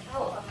house like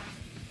hell.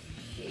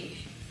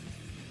 Sheesh.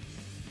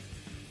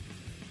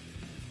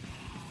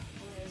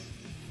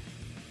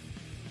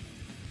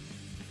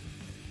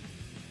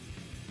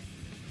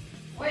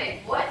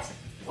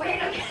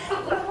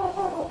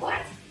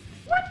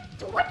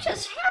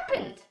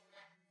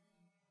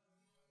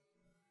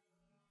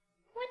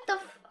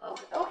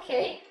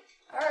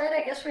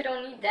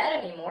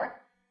 bad anymore.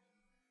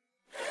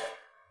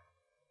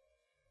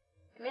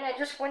 I mean, I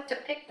just went to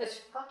pick this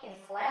fucking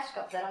flask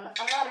up that I'm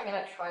not even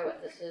gonna try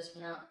what this is,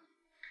 no.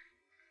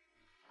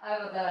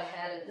 I've about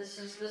had it. This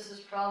is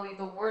probably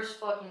the worst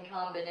fucking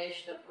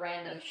combination of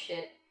random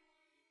shit.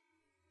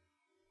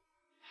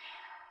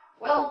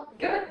 Well,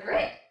 good,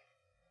 great.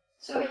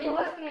 So he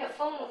left me a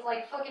phone with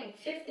like fucking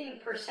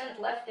 15%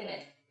 left in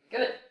it.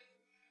 Good.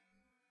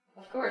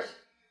 Of course.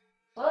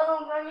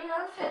 Well, I mean,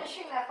 I'm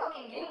finishing that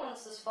fucking game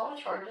once this phone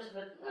charges,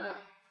 but,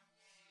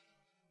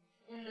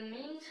 in the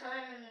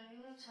meantime,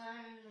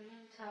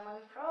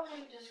 I'm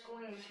probably just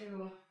going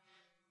to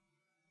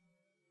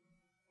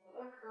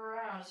look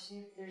around, see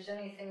if there's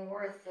anything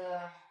worth,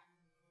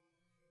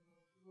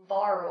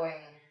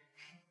 borrowing.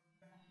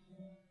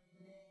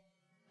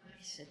 Let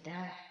me sit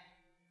down.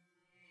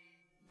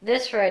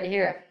 This right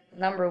here,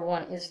 number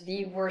 1, is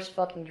the worst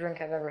fucking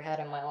drink I've ever had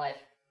in my life.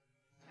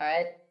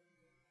 Alright?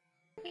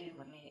 Okay,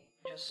 let me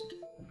just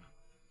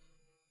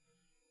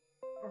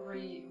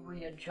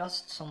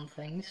readjust some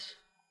things.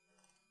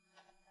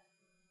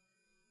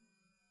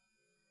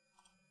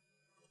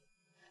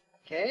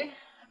 Okay,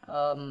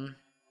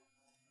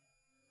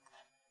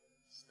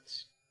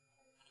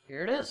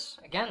 here it is,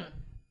 again.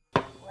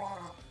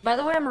 By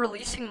the way, I'm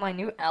releasing my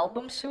new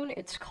album soon.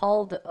 It's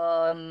called,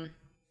 The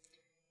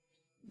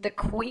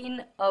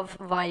Queen of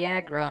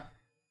Viagra,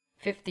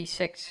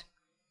 56,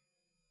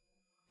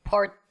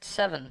 Part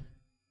 7.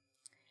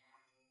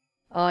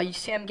 You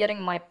see I'm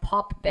getting my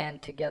pop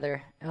band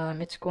together.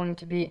 It's going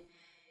to be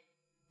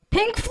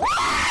Pink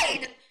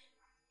Floyd!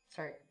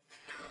 Sorry.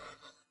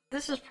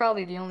 This is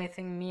probably the only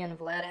thing me and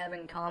Vlad have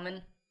in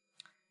common.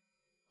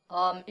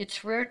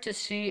 It's rare to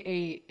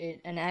see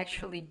an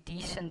actually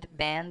decent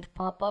band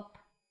pop up.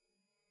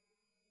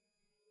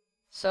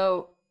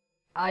 So,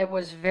 I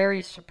was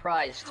very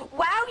surprised.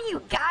 Wow,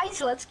 you guys,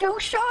 let's go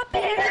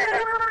shopping!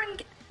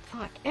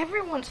 Fuck,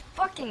 everyone's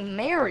fucking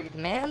married,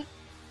 man.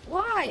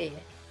 Why?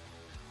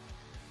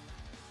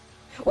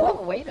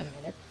 Oh, wait a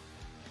minute.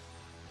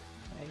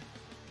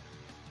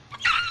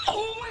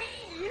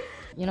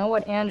 You know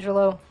what,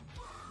 Angelo?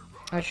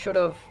 I should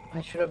have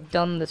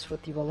done this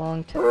with you a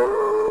long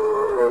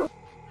time.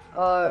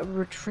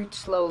 Retreat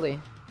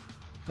slowly.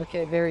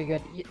 Okay, very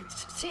good.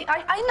 See,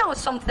 I know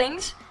some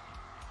things.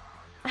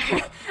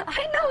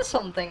 I know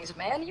some things,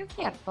 man. You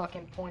can't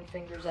fucking point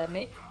fingers at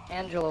me.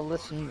 Angelo,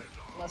 listen,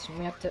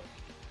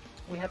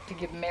 we have to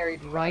get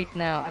married right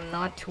now. I'm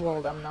not too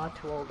old,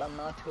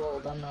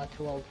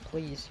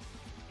 please.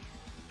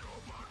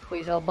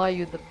 Please, I'll buy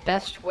you the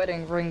best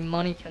wedding ring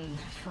money can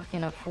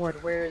fucking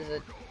afford. Where is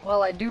it?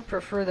 Well, I do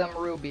prefer them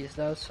rubies,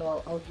 though,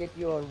 so I'll get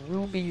you a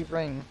ruby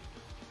ring.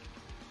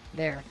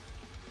 There.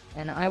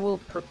 And I will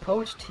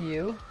propose to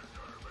you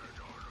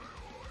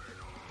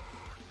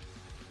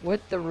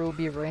with the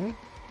ruby ring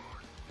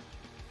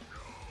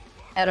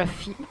at a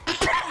few...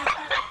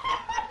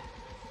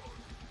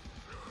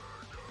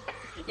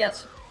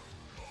 Yes.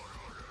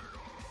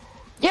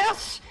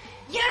 Yes!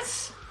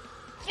 Yes!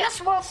 Yes,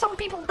 while some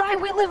people die,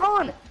 we live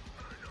on!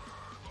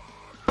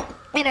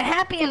 In a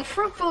happy and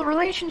fruitful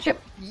relationship.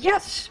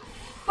 Yes!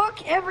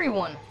 Fuck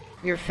everyone!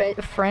 Your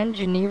friend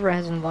Geneva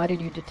has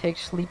invited you to take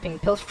sleeping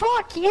pills.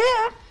 Fuck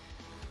yeah!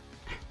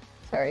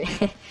 Sorry.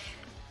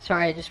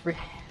 Sorry, I just...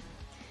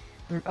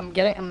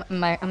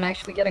 I'm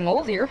actually getting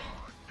old here.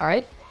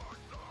 Alright?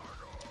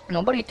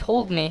 Nobody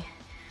told me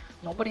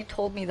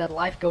that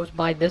life goes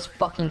by this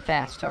fucking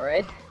fast,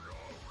 alright?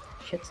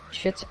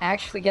 Shit's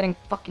actually getting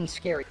fucking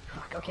scary.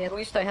 Fuck, okay, at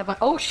least I have my...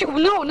 Oh shit,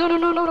 no,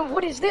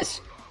 what is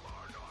this?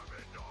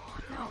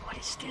 Oh no, what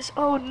is this?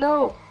 Oh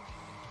no!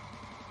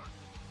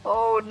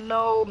 Oh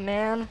no,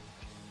 man.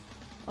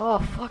 Oh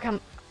fuck,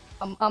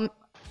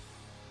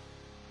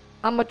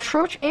 I'm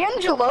atrocious.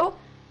 Angelo!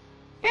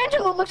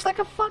 Angelo looks like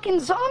a fucking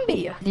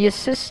zombie! The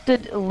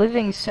assisted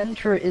living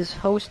center is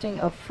hosting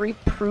a free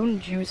prune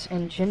juice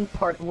and gin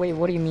part. Wait,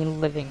 what do you mean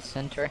living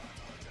center?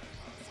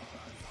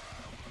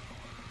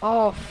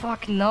 Oh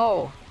fuck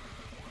no.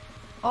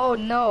 Oh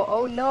no,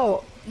 oh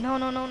no.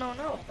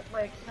 No.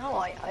 Like, no,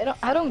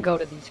 I don't go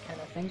to these kind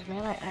of things,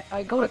 man.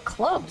 I go to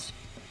clubs.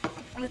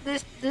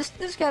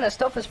 This kind of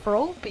stuff is for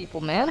old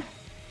people, man.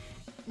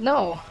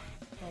 No.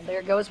 Well,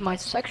 there goes my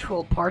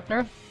sexual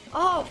partner.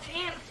 Oh,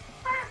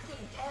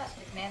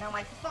 fantastic, man. Now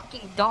my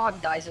fucking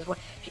dog dies as well.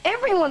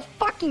 Everyone's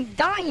fucking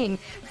dying.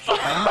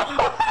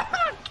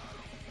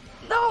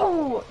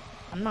 No.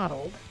 I'm not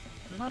old.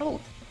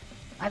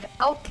 I've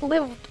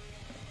outlived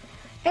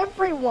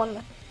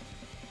everyone.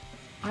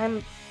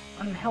 I'm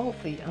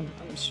healthy.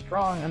 I'm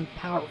strong. I'm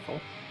powerful.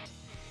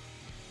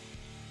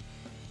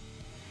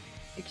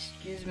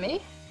 Excuse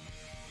me?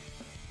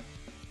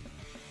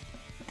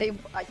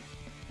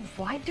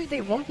 Why do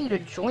they want me to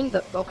join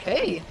the...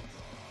 Okay.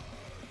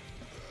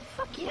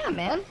 Fuck yeah,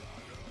 man.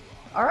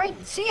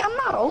 Alright, see, I'm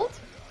not old.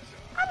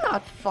 I'm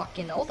not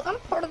fucking old. I'm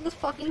part of the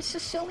fucking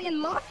Sicilian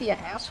Mafia,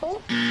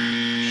 asshole.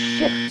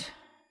 Shit.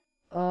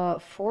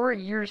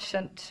 4-year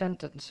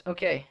sentence.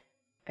 Okay.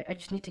 I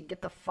just need to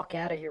get the fuck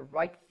out of here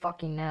right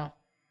fucking now.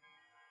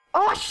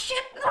 Oh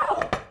shit,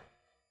 no!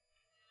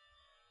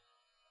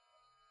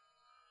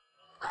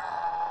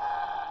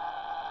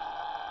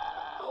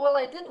 well,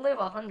 I did live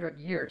 100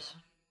 years.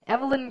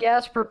 Evelyn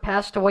Gasper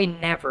passed away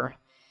never.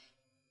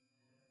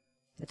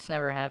 It's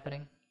never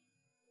happening.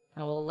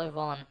 I will live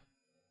on.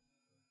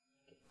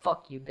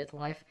 Fuck you,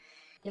 BitLife.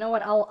 You know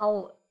what?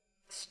 I'll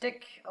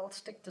stick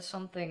to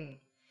something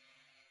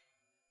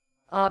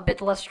a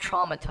bit less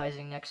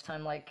traumatizing next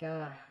time, like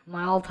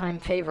my all-time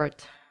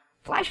favorite,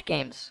 Flash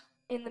games.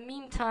 In the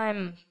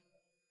meantime,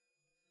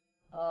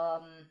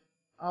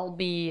 I'll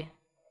be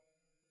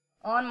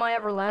on my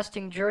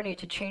everlasting journey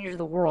to change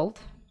the world.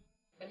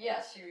 But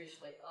yeah,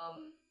 seriously,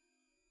 I'm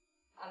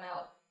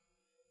out.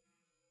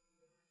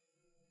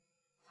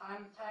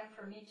 Time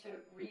for me to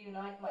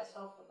reunite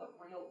myself with the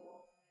real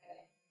world, okay?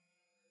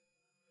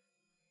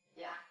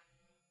 Yeah.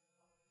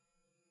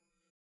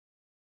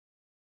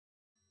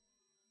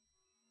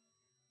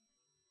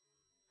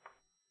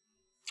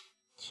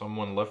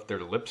 Someone left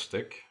their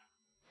lipstick.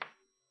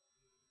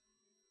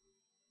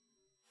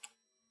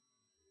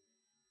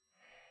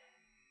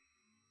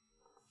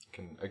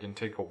 I can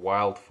take a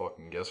wild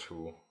fucking guess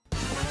who.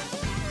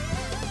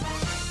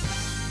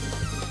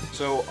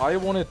 So I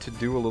wanted to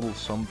do a little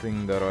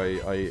something that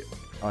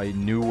I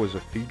knew was a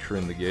feature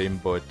in the game,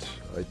 but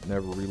I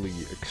never really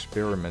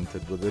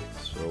experimented with it,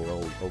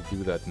 so I'll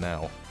do that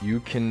now. You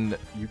can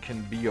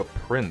be a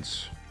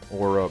prince,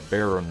 or a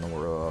baron,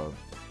 or a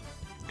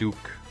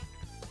duke.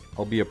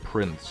 I'll be a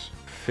prince.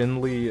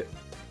 Finley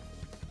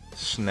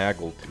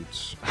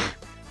Snaggletoots.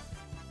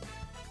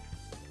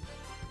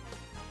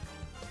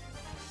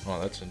 Oh,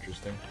 that's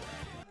interesting.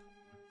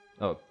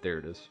 Oh, there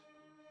it is.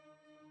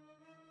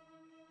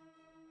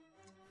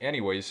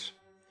 Anyways,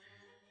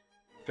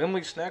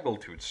 Finley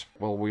Snaggletoots.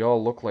 Well, we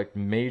all look like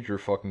major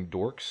fucking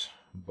dorks,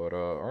 but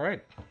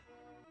alright.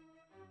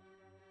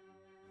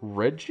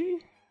 Reggie?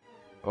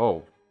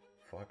 Oh,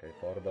 fuck, I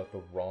thought about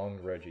the wrong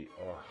Reggie.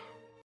 Ugh.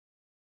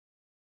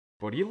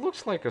 But he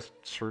looks like a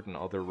certain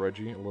other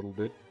Reggie, a little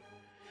bit.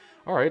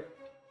 Alright.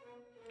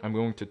 I'm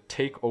going to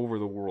take over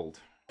the world.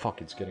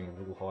 Fuck, it's getting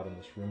real hot in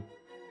this room.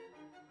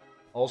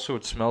 Also,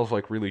 it smells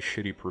like really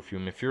shitty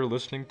perfume. If you're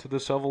listening to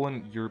this,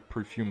 Evelyn, your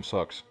perfume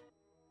sucks.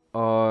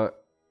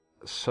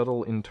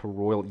 Settle into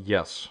royal...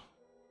 Yes.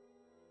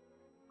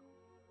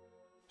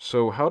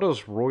 So, how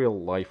does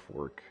royal life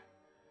work?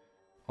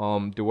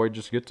 Do I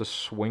just get to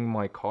swing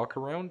my cock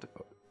around?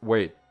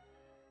 Wait.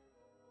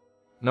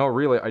 No,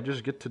 really, I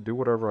just get to do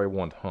whatever I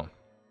want, huh?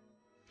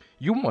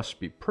 You must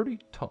be pretty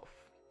tough,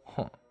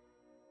 huh?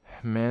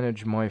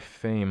 Manage my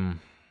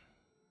fame.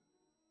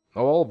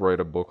 Oh, I'll write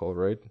a book,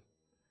 alright.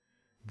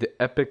 The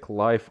Epic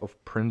Life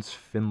of Prince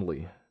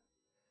Finley.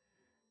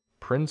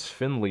 Prince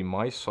Finley,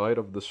 my side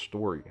of the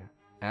story.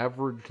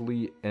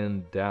 Averagely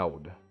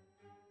endowed.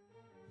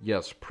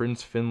 Yes,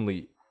 Prince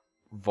Finley,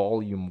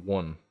 Volume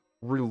 1.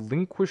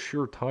 Relinquish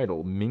your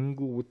title,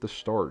 mingle with the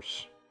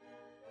stars.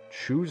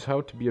 Choose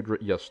how to be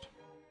addressed. Yes.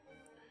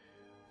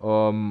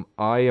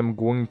 I am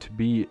going to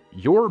be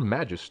Your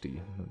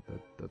Majesty.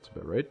 That's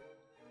about right.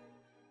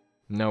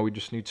 Now we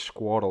just need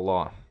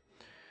Squad-a-law.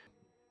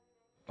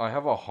 I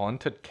have a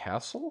haunted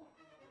castle?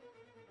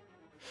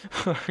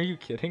 Are you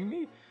kidding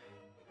me?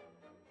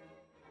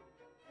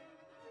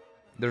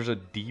 There's a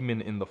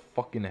demon in the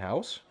fucking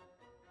house?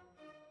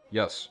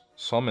 Yes.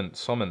 Summon.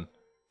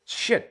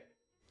 Shit!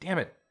 Damn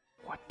it!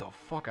 What the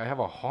fuck? I have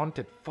a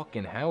haunted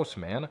fucking house,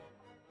 man.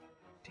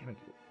 Damn it.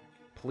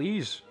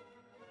 Please.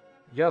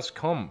 Yes,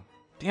 come.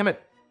 Damn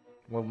it.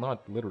 Well,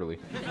 not literally.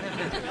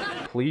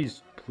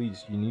 Please,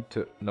 you need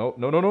to... No.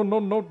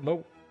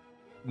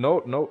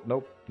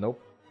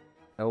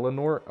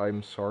 Eleanor,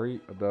 I'm sorry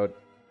about...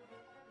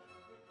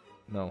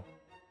 No.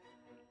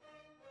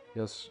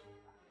 Yes.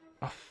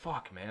 Oh,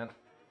 fuck, man.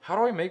 How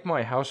do I make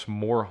my house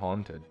more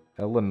haunted?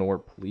 Eleanor,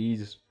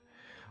 please.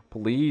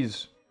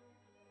 Please.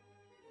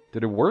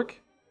 Did it work?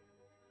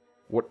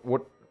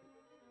 What?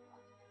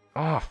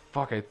 Ah,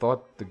 fuck, I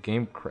thought the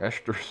game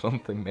crashed or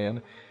something,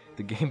 man.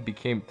 The game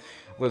became...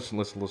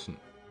 Listen.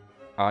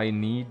 I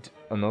need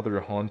another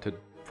haunted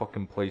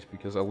fucking place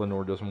because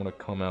Eleanor doesn't want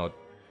to come out.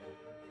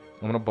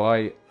 I'm gonna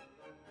buy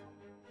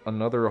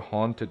another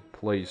haunted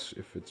place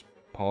if it's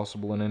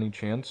possible in any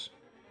chance.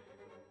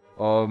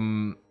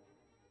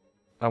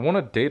 I want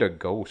to date a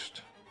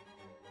ghost.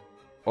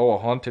 Oh, a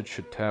haunted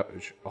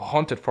a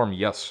haunted farm,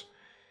 yes.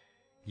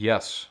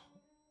 Yes.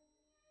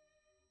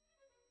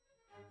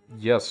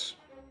 Yes.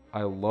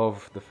 I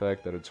love the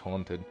fact that it's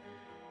haunted.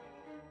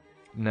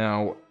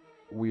 Now,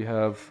 we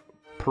have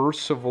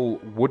Percival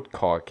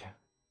Woodcock.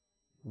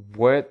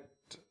 What?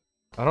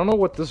 I don't know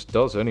what this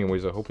does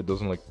anyways. I hope it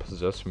doesn't, like,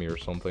 possess me or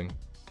something.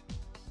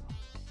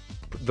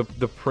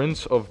 The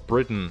Prince of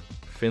Britain,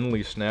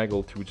 Finley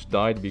Snaggletoots,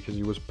 died because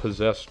he was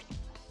possessed.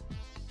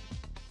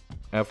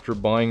 After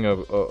buying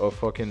a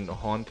fucking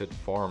haunted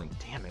farm.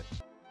 Damn it.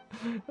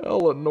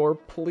 Eleanor,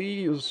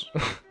 please.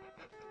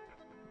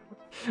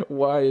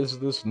 Why is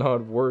this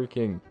not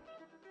working?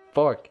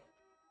 Fuck.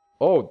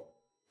 Oh.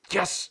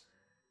 Yes!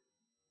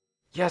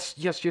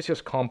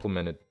 Yes,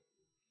 complimented.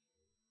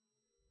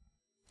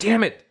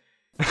 Damn it!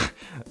 I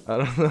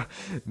don't know.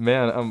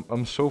 Man,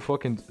 I'm so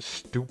fucking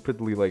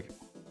stupidly, like,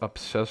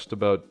 obsessed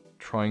about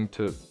trying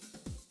to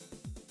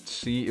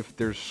see if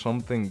there's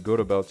something good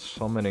about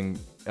summoning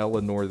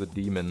Eleanor the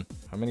demon.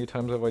 How many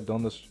times have I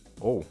done this?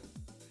 Oh.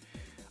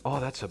 Oh,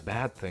 that's a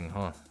bad thing,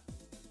 huh?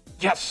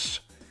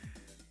 Yes!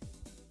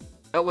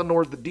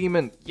 Eleanor the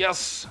demon,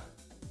 yes!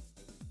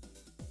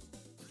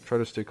 Try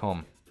to stay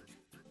calm.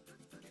 I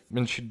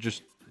mean, she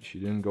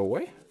didn't go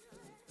away?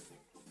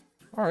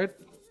 Alright.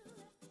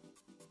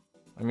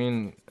 I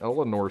mean,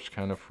 Eleanor's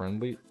kind of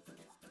friendly.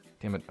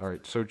 Damn it,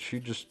 alright, so she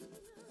just...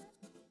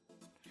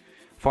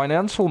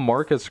 Financial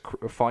markets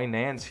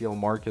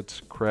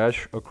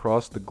crash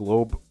across the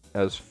globe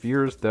as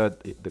fears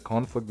that the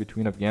conflict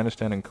between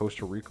Afghanistan and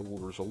Costa Rica will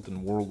result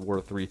in World War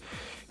III.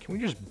 Can we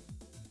just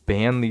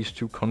ban these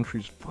two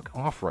countries? Fuck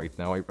off right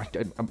now.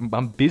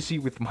 I'm busy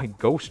with my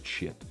ghost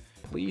shit.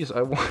 Please,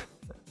 I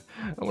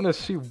want to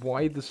see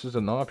why this is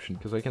an option,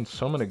 because I can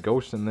summon a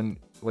ghost and then,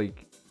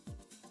 like...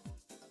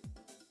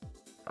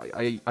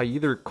 I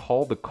either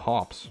call the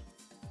cops.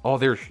 Oh,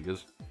 there she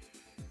is.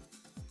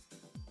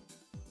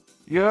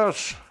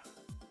 Yes!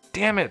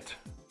 Damn it!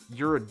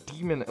 You're a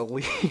demon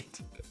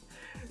elite.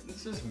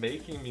 This is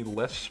making me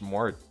less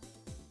smart.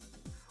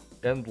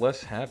 And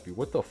less happy.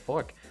 What the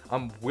fuck?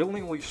 I'm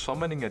willingly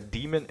summoning a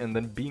demon and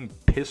then being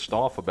pissed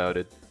off about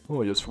it.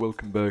 Oh yes,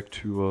 welcome back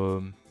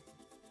to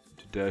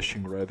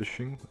Dashing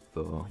Ravishing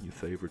with your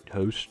favorite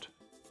host,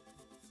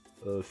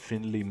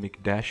 Finley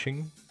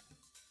McDashing.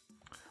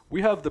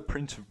 We have the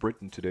Prince of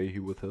Britain today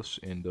here with us,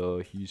 and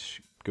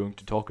he's going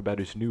to talk about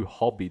his new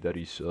hobby that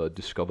he's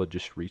discovered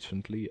just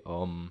recently.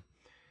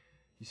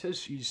 He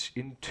says he's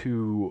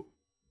into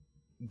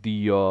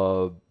the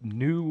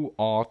new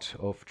art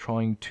of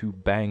trying to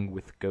bang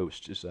with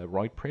ghosts. Is that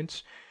right,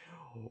 Prince?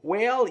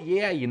 Well,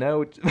 yeah, you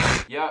know...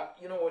 yeah,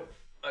 you know what?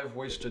 I've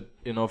wasted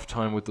enough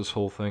time with this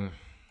whole thing.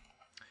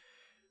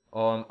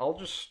 I'll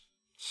just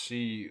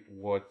see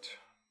what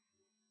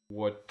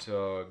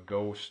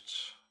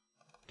ghosts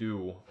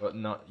do.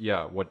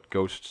 What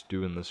ghosts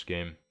do in this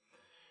game.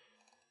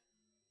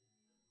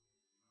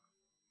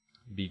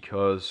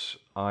 Because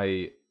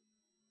I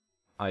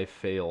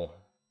failed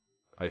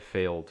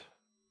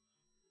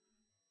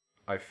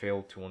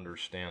to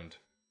understand.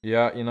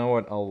 Yeah, you know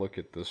what? I'll look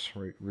at this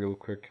real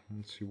quick.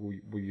 Let's see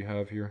what you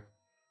have here.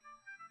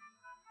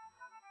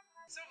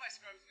 So, my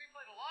scrubs, we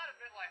played a lot of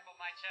BitLife on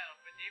my channel,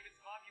 but David's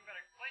mom, you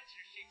better clench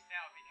your cheeks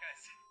now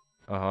because...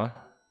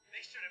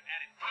 they should have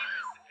added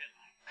demons to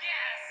BitLife.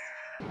 Yes!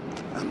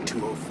 I'm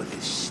too old for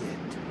this shit.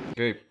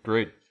 Okay,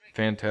 great.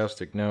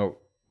 Fantastic. Now,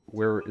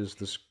 where is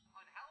this...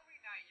 On Halloween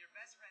night, your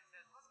best friend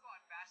says, let's go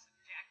and bash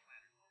some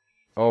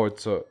jack-o'-lantern. Oh,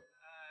 it's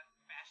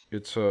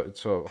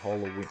a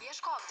Halloween.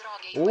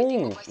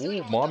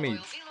 Oh, mommy.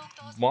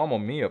 Mamma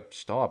mia,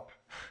 stop.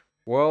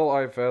 Well,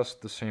 I've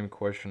asked the same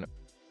question.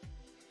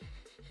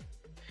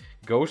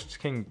 Ghosts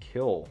can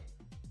kill.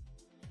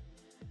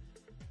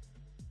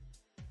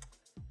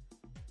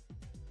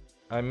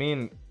 I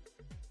mean,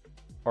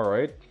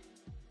 alright.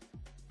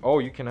 Oh,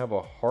 you can have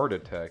a heart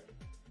attack.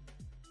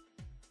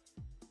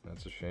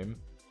 That's a shame.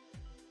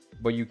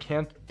 But you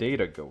can't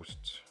date a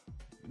ghost.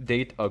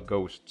 Date a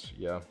ghost,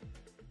 yeah.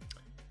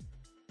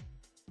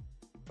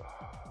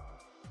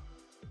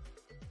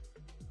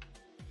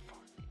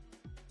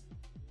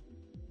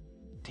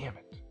 Damn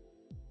it.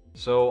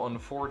 So,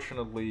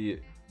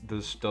 unfortunately,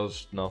 this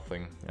does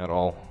nothing at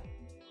all.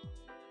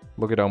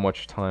 Look at how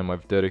much time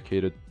I've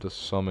dedicated to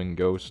summon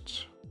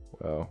ghosts.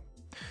 Wow.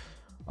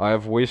 I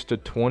have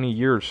wasted 20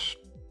 years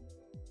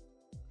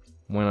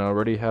when I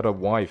already had a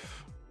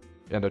wife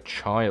and a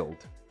child.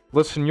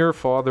 Listen, your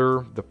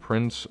father, the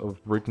Prince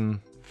of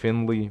Britain,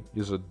 Finley,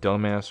 is a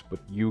dumbass, but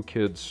you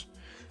kids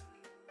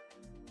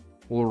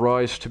will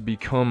rise to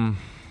become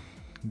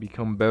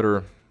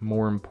better,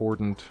 more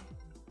important.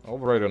 I'll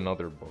write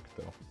another book,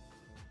 though.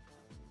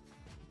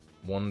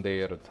 One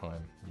day at a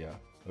time, yeah.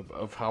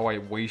 Of how I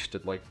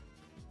wasted, like,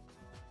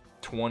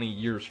 20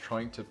 years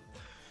trying to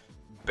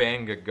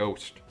bang a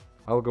ghost.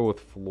 I'll go with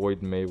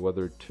Floyd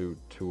Mayweather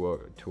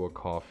to a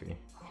coffee.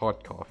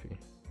 Hot coffee.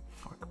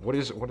 Fuck, what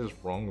is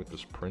wrong with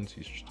this prince?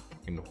 He's just a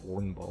fucking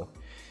hornball,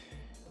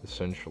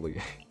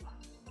 essentially.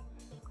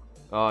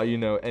 You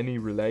know, any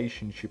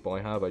relationship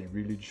I have, I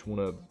really just want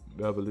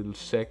to have a little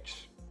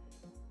sex.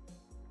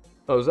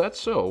 Oh, is that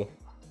so?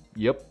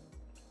 Yep.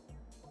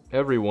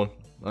 Everyone.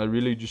 I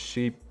really just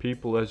see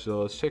people as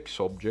sex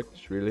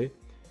objects, really.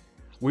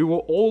 We were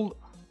all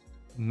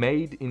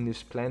made in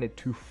this planet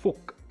to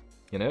fuck,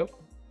 you know?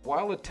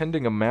 While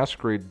attending a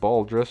masquerade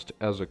ball dressed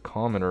as a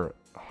commoner...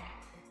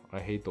 I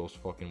hate those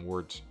fucking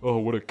words. Oh,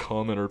 what a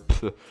commoner.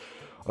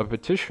 A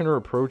petitioner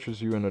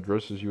approaches you and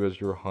addresses you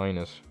as your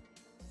highness.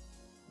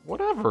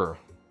 Whatever.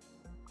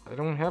 I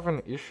don't have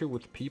an issue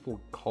with people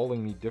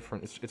calling me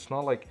different. It's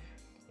not like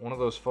one of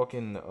those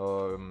fucking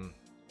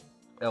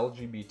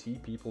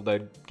LGBT people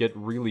that get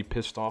really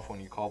pissed off when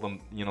you call them,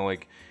 you know,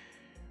 like,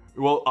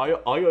 well, I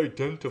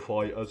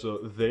identify as a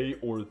they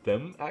or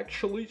them,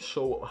 actually,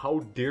 so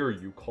how dare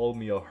you call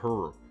me a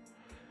her?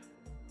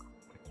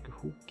 Like,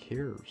 who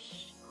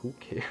cares? Who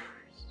cares?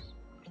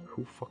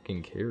 Who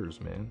fucking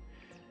cares, man?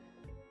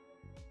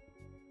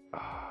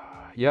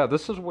 Yeah,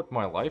 this is what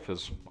my life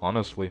is,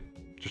 honestly.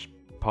 Just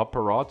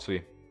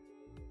paparazzi.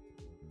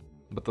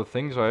 But the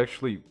things I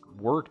actually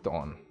worked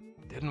on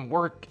didn't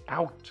work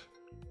out.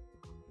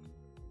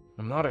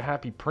 I'm not a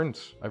happy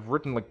prince. I've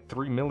written like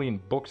 3 million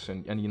books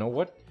and you know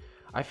what?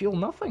 I feel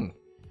nothing.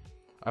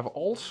 I've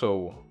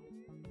also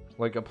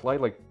like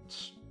applied like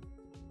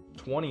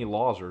 20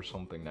 laws or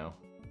something now.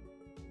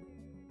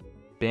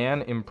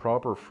 Ban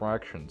improper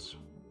fractions.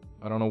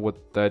 I don't know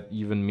what that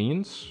even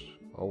means.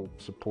 I'll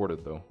support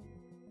it though.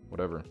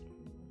 Whatever.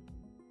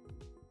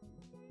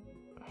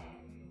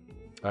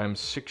 I'm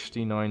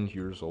 69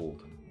 years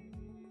old.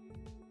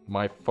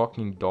 My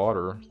fucking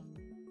daughter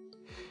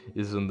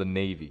is in the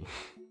Navy.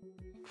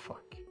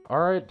 Fuck.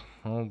 Alright,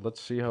 well, let's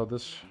see how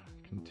this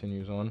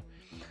continues on.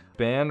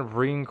 Ban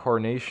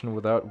reincarnation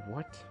without...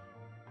 what?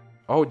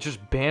 Oh,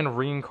 just ban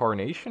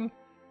reincarnation?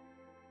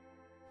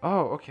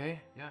 Oh,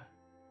 okay, yeah.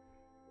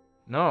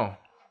 No.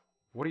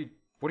 What are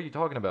you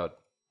talking about?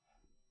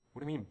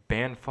 What do you mean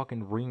ban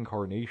fucking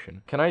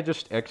reincarnation? Can I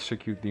just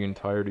execute the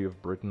entirety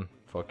of Britain?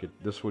 Fuck it.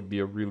 This would be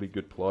a really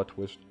good plot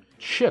twist.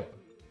 Shit!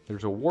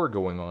 There's a war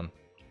going on.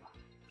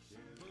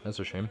 That's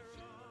a shame.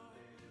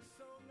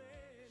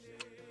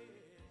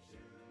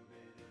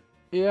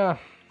 Yeah.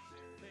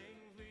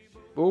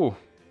 Ooh.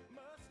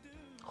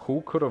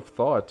 Who could have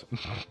thought?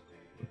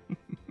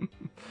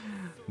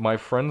 My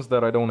friends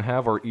that I don't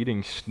have are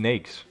eating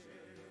snakes.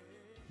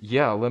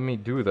 Yeah, let me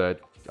do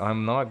that.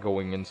 I'm not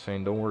going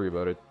insane, don't worry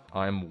about it.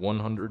 I'm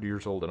 100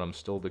 years old and I'm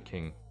still the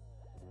king.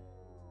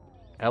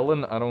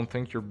 Ellen, I don't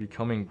think you're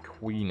becoming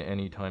queen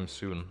anytime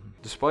soon.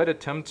 Despite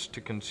attempts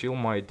to conceal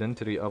my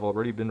identity, I've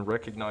already been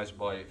recognized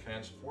by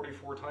fans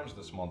 44 times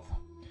this month.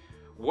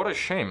 What a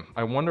shame.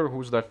 I wonder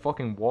who's that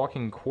fucking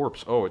walking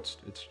corpse. Oh, it's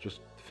just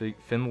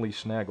Finley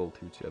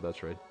Snaggletooth. Yeah,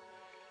 that's right.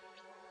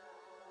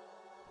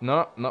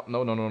 No.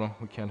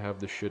 We can't have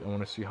this shit. I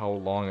want to see how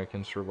long I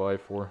can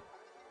survive for.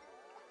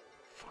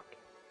 Fuck.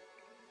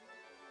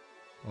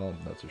 Well,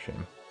 that's a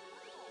shame.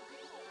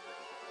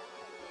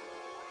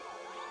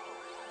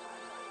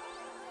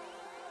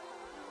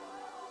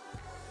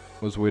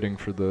 Was waiting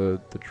for the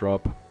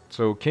drop.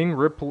 So King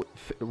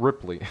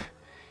Ripley.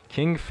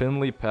 King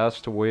Finley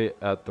passed away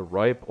at the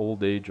ripe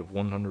old age of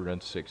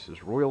 106.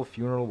 His royal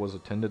funeral was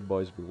attended by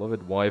his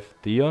beloved wife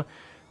Thea,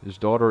 his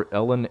daughter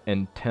Ellen,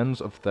 and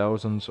tens of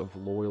thousands of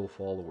loyal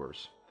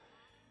followers.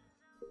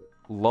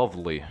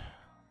 Lovely.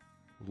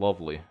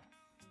 Lovely.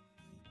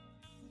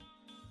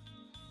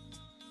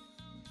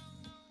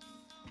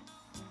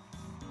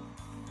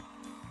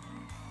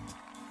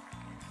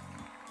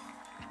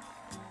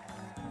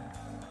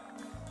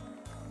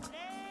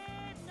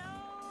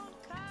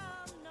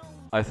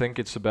 I think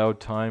it's about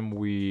time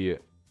we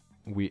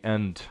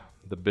end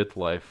the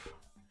BitLife.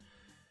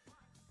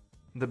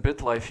 The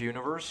BitLife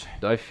universe.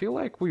 I feel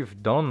like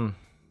we've done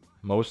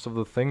most of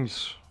the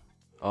things.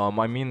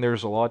 I mean,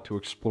 there's a lot to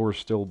explore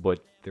still,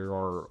 but there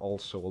are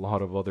also a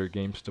lot of other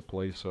games to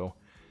play, so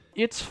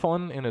it's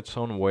fun in its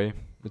own way.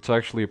 It's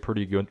actually a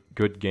pretty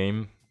good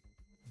game.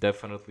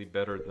 Definitely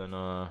better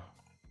than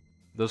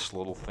this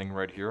little thing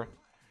right here.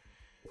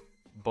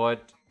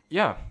 But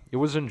yeah, it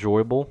was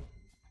enjoyable.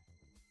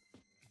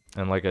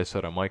 And like I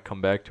said, I might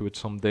come back to it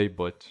someday,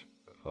 but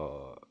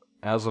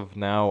as of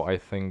now, I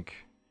think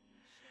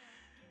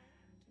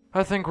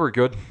we're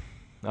good.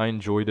 I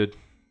enjoyed it.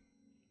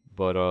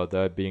 But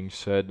that being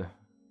said,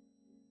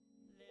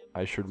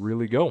 I should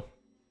really go.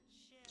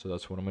 So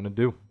that's what I'm gonna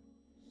do.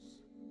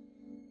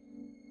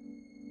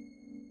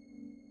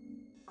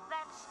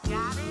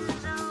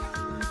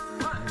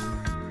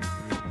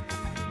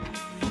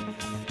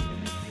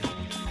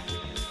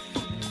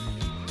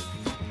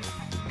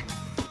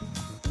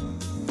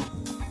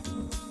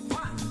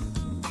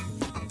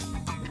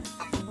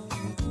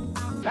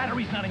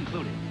 Battery's not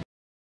included.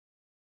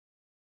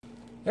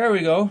 There we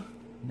go.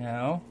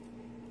 Now.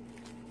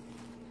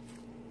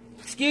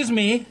 Excuse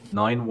me.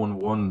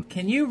 911.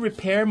 Can you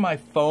repair my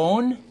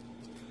phone?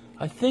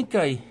 I think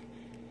I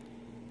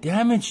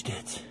damaged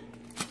it.